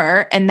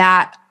more and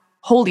that,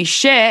 holy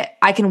shit,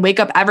 I can wake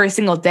up every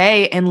single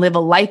day and live a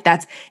life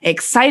that's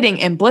exciting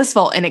and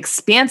blissful and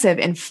expansive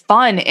and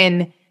fun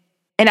and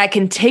I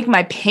can take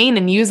my pain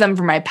and use them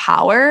for my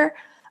power.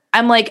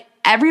 I'm like,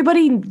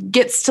 everybody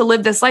gets to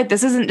live this life.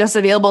 This isn't just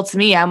available to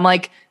me. I'm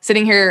like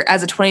sitting here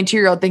as a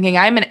 22-year-old thinking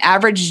I'm an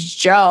average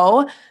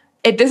Joe.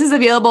 If this is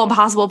available and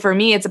possible for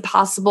me, it's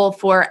possible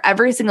for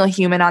every single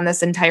human on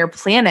this entire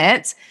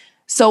planet.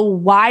 So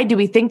why do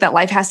we think that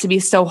life has to be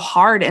so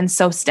hard and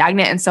so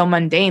stagnant and so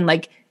mundane?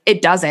 Like,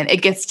 it doesn't.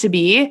 It gets to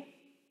be,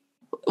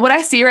 what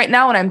I see right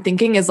now when I'm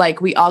thinking is like,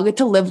 we all get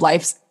to live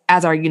lives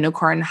as our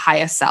unicorn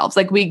highest selves.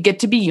 Like, we get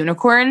to be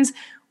unicorns.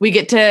 We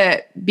get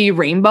to be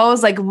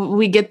rainbows. Like,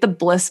 we get the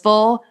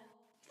blissful,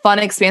 fun,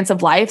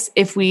 expansive lives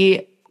if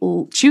we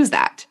choose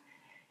that.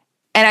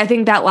 And I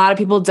think that a lot of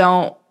people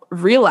don't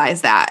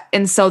realize that.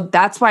 And so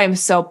that's why I'm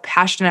so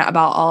passionate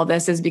about all of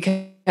this, is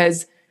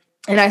because,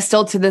 and I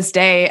still to this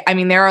day, I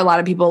mean, there are a lot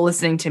of people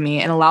listening to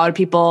me and a lot of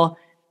people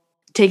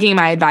taking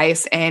my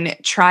advice and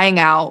trying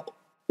out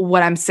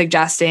what I'm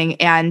suggesting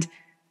and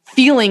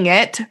feeling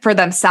it for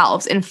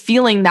themselves and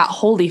feeling that,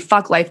 holy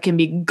fuck, life can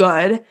be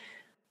good.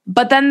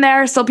 But then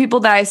there are still people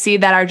that I see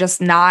that are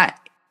just not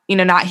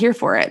here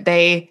for it.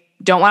 They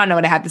don't want to know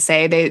what I have to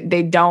say.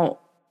 They don't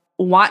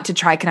want to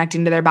try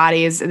connecting to their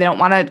bodies. They don't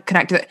want to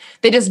connect to it.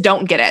 They just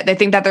don't get it. They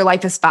think that their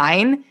life is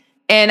fine.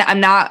 And I'm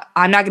not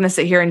going to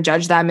sit here and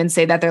judge them and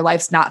say that their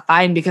life's not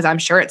fine, because I'm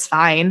sure it's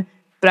fine,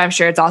 but I'm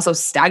sure it's also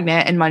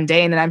stagnant and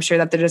mundane. And I'm sure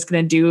that they're just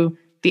going to do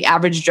the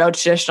average Joe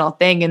traditional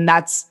thing. And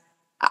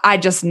I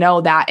just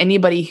know that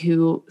anybody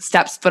who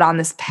steps foot on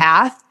this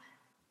path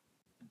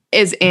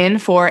is in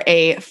for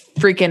a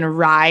freaking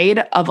ride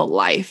of a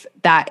life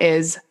that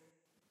is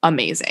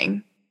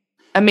amazing.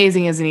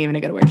 Amazing isn't even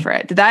a good word for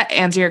it. Did that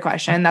answer your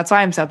question? That's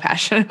why I'm so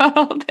passionate about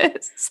all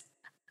this.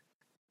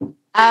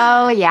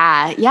 Oh,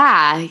 yeah.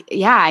 Yeah.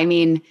 Yeah. I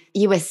mean,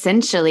 you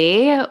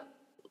essentially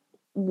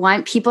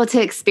want people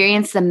to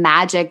experience the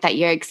magic that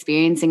you're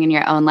experiencing in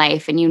your own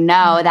life. And you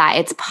know that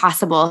it's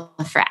possible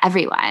for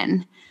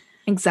everyone.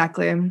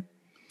 Exactly.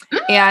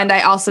 And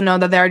I also know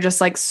that there are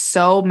just like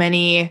so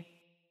many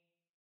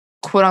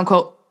quote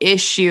unquote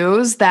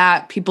issues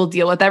that people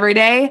deal with every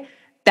day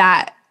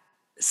that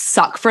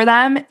suck for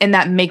them and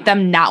that make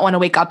them not want to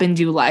wake up and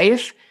do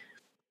life,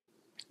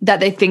 that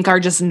they think are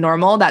just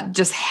normal, that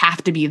just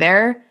have to be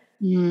there.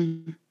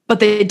 But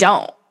they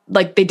don't.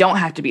 Like, they don't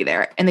have to be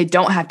there, and they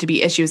don't have to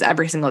be issues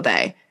every single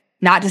day.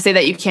 Not to say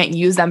that you can't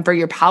use them for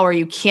your power,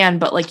 you can,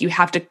 but like you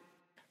have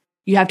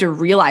to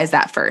realize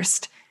that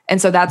first.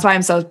 And so that's why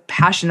I'm so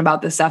passionate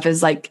about this stuff,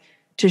 is like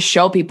to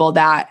show people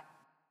that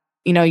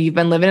you've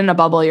been living in a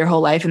bubble your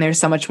whole life and there's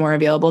so much more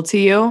available to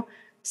you.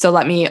 So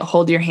let me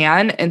hold your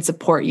hand and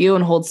support you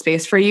and hold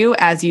space for you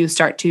as you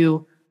start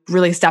to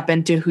really step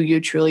into who you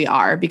truly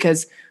are,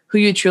 because who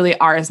you truly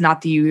are is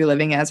not the you you're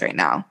living as right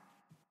now.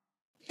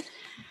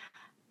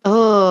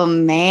 Oh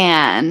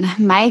man,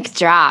 mic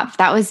drop.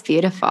 That was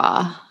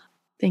beautiful.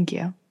 Thank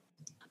you.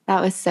 That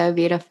was so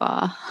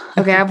beautiful.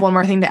 Okay, I have one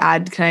more thing to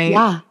add. Can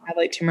I have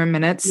like 2 more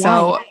minutes? Yeah.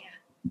 So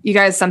you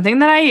guys, something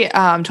that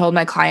I told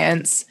my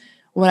clients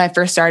when I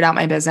first started out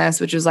my business,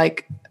 which was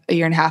like a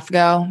year and a half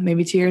ago,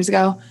 maybe 2 years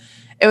ago,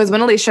 it was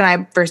when Alicia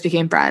and I first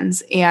became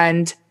friends.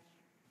 And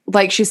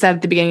like she said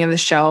at the beginning of the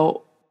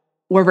show,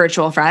 we're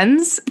virtual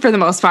friends for the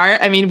most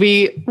part. I mean,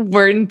 we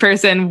were in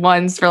person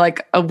once for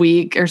like a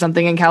week or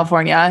something in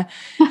California,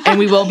 and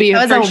we will be. It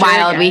was a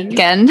wild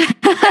weekend.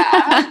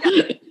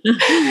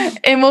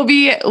 And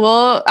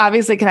we'll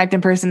obviously connect in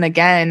person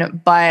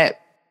again. But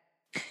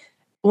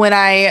when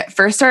I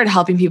first started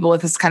helping people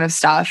with this kind of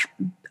stuff,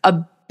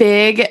 a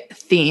big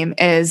theme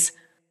is,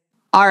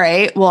 all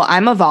right, well,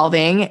 I'm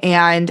evolving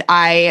and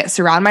I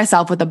surround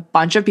myself with a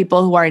bunch of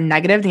people who are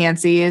negative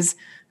Nancy's,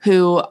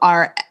 who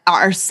are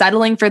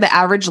settling for the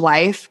average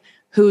life,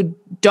 who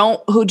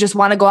just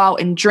want to go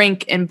out and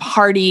drink and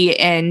party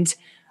and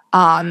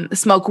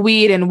smoke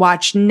weed and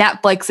watch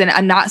Netflix. And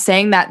I'm not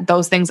saying that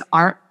those things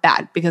aren't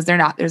bad, because they're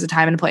not. There's a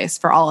time and a place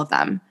for all of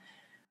them.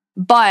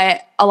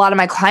 But a lot of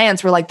my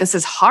clients were like, this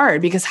is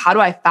hard, because how do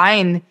I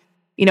find,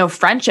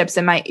 friendships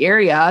in my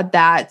area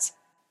that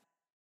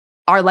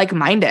are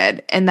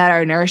like-minded and that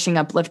are nourishing,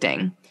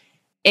 uplifting?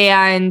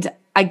 And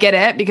I get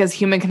it, because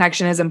human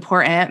connection is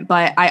important,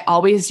 but I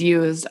always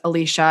used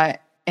Alicia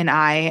and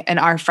I and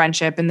our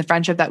friendship and the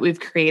friendship that we've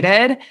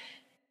created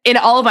in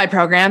all of my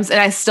programs. And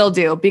I still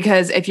do,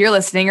 because if you're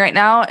listening right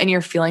now and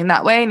you're feeling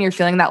that way and you're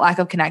feeling that lack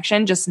of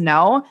connection, just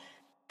know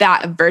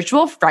that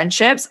virtual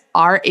friendships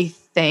are a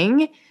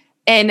thing,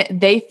 and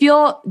they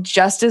feel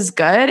just as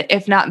good,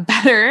 if not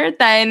better,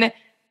 than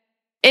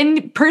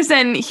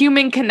in-person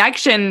human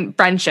connection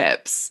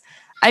friendships.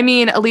 I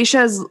mean,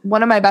 Alicia is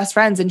one of my best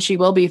friends, and she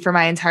will be for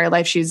my entire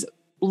life. She's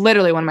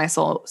literally one of my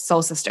soul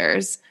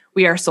sisters.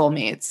 We are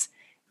soulmates.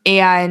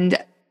 And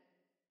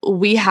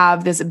we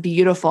have this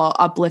beautiful,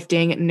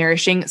 uplifting,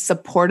 nourishing,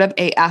 supportive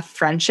AF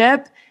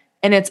friendship,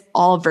 and it's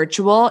all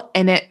virtual,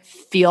 and it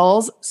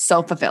feels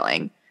so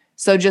fulfilling.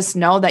 So just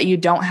know that you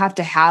don't have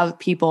to have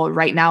people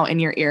right now in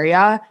your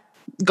area.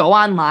 Go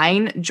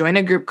online, join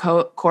a group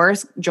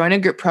course, join a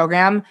group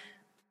program,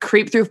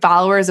 creep through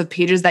followers of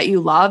pages that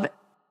you love.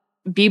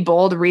 Be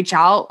bold, reach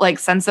out, like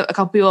send a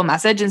couple people a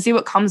message and see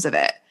what comes of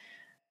it.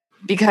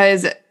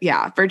 Because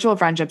virtual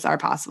friendships are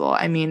possible.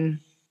 I mean,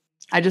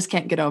 I just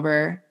can't get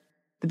over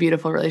the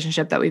beautiful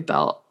relationship that we've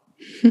built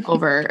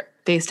over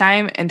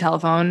FaceTime and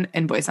telephone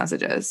and voice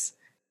messages.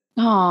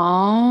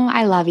 Oh,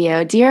 I love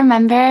you. Do you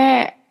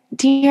remember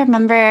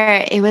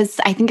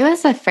I think it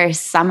was the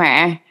first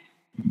summer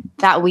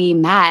that we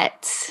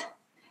met.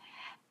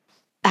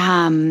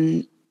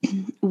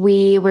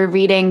 We were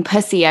reading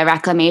Pussy, a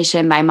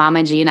Reclamation by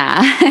Mama Gina.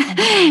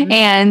 Mm-hmm.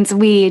 And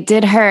we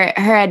did her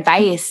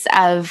advice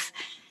of,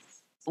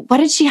 what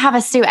did she have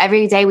us do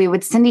every day? We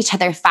would send each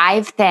other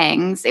 5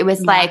 things. It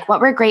was like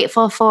what we're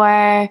grateful for.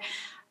 Oh,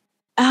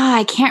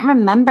 I can't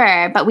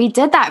remember, but we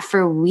did that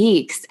for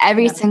weeks,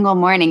 every single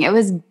morning. It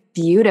was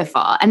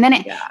beautiful. And then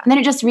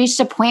it just reached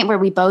a point where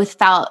we both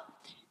felt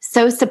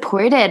so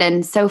supported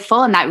and so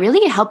full. And that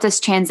really helped us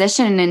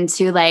transition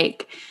into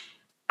like,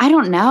 I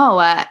don't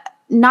know,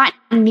 not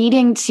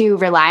needing to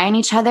rely on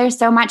each other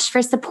so much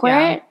for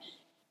support,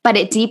 but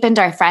it deepened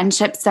our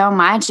friendship so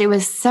much. It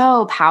was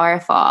so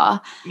powerful.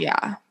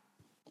 Yeah.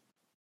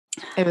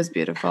 It was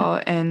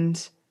beautiful. And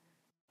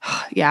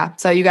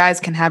so you guys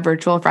can have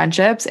virtual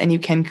friendships and you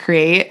can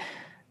create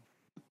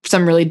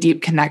some really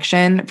deep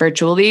connection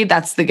virtually.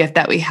 That's the gift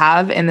that we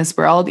have in this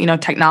world.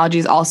 Technology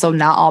is also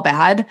not all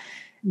bad.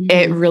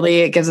 Mm-hmm.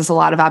 It gives us a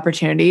lot of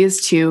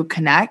opportunities to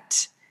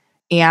connect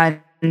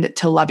and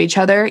to love each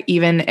other,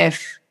 even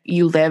if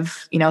you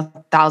live,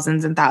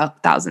 thousands and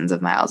thousands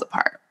of miles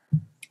apart.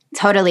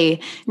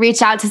 Totally.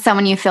 Reach out to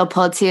someone you feel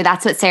pulled to.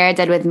 That's what Sarah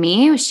did with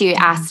me. She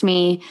asked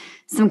me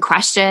some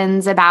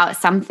questions about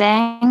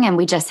something and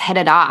we just hit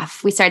it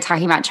off. We started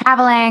talking about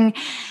traveling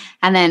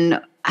and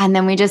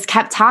then we just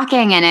kept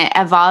talking and it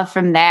evolved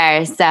from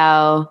there.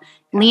 So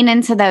lean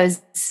into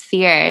those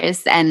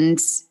fears and,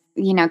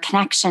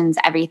 connections,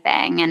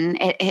 everything. And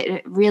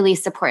it really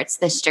supports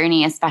this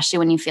journey, especially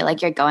when you feel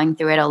like you're going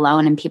through it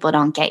alone and people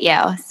don't get you.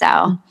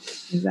 So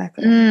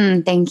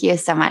exactly. Thank you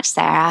so much,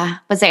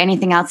 Sarah. Was there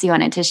anything else you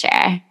wanted to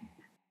share?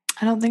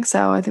 I don't think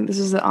so. I think this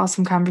was an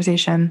awesome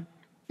conversation.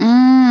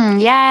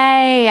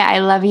 Yay. I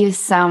love you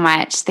so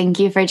much. Thank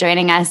you for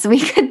joining us. We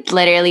could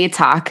literally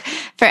talk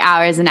for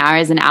hours and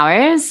hours and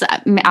hours.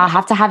 I'll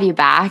have to have you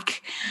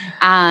back.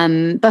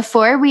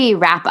 Before we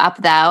wrap up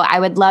though, I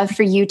would love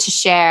for you to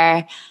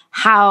share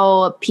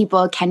how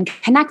people can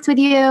connect with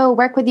you,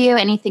 work with you,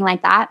 anything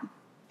like that.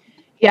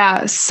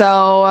 Yeah.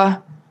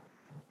 So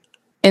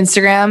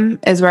Instagram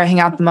is where I hang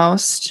out the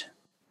most.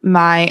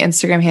 My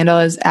Instagram handle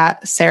is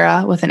at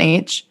Sarah with an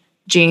H,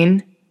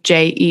 Jean,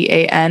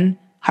 Jean,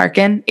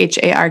 Harken,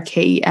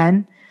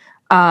 Harken.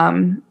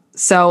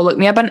 So look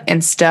me up on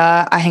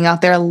Insta. I hang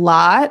out there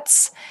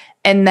lots.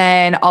 And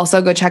then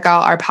also go check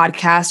out our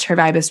podcast, Her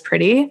Vibe is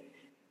Pretty.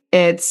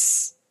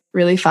 It's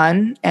really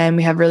fun, and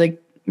we have really,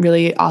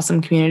 really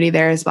awesome community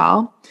there as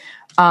well.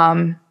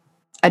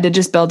 I did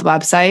just build a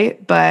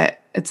website,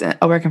 but it's a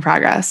work in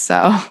progress.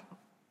 So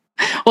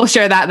we'll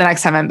share that the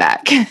next time I'm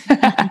back.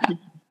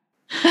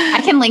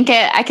 I can link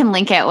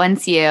it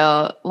once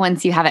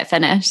you have it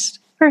finished.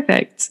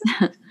 Perfect.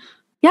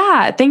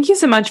 Yeah. Thank you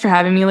so much for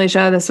having me,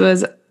 Alicia. This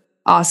was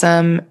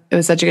awesome. It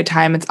was such a good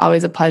time. It's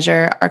always a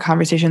pleasure. Our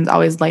conversations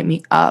always light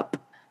me up.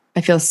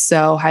 I feel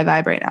so high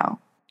vibe right now.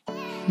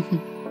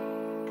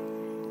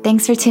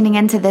 Thanks for tuning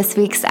in to this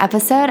week's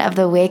episode of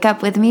the Wake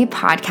Up With Me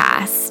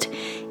podcast.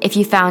 If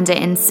you found it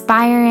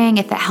inspiring,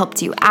 if it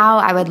helped you out,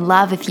 I would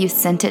love if you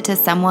sent it to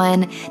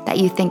someone that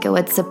you think it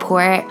would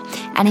support.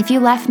 And if you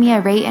left me a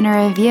rate and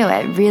a review,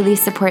 it really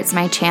supports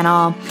my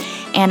channel.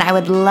 And I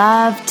would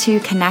love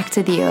to connect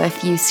with you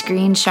if you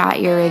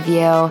screenshot your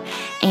review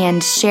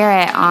and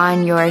share it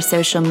on your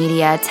social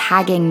media,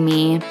 tagging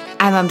me.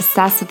 I'm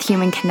obsessed with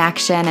human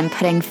connection and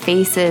putting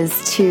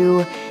faces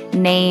to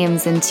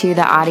names and to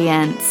the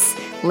audience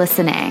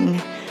listening.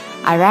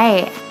 All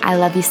right. I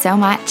love you so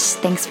much.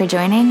 Thanks for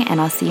joining, and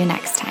I'll see you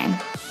next time.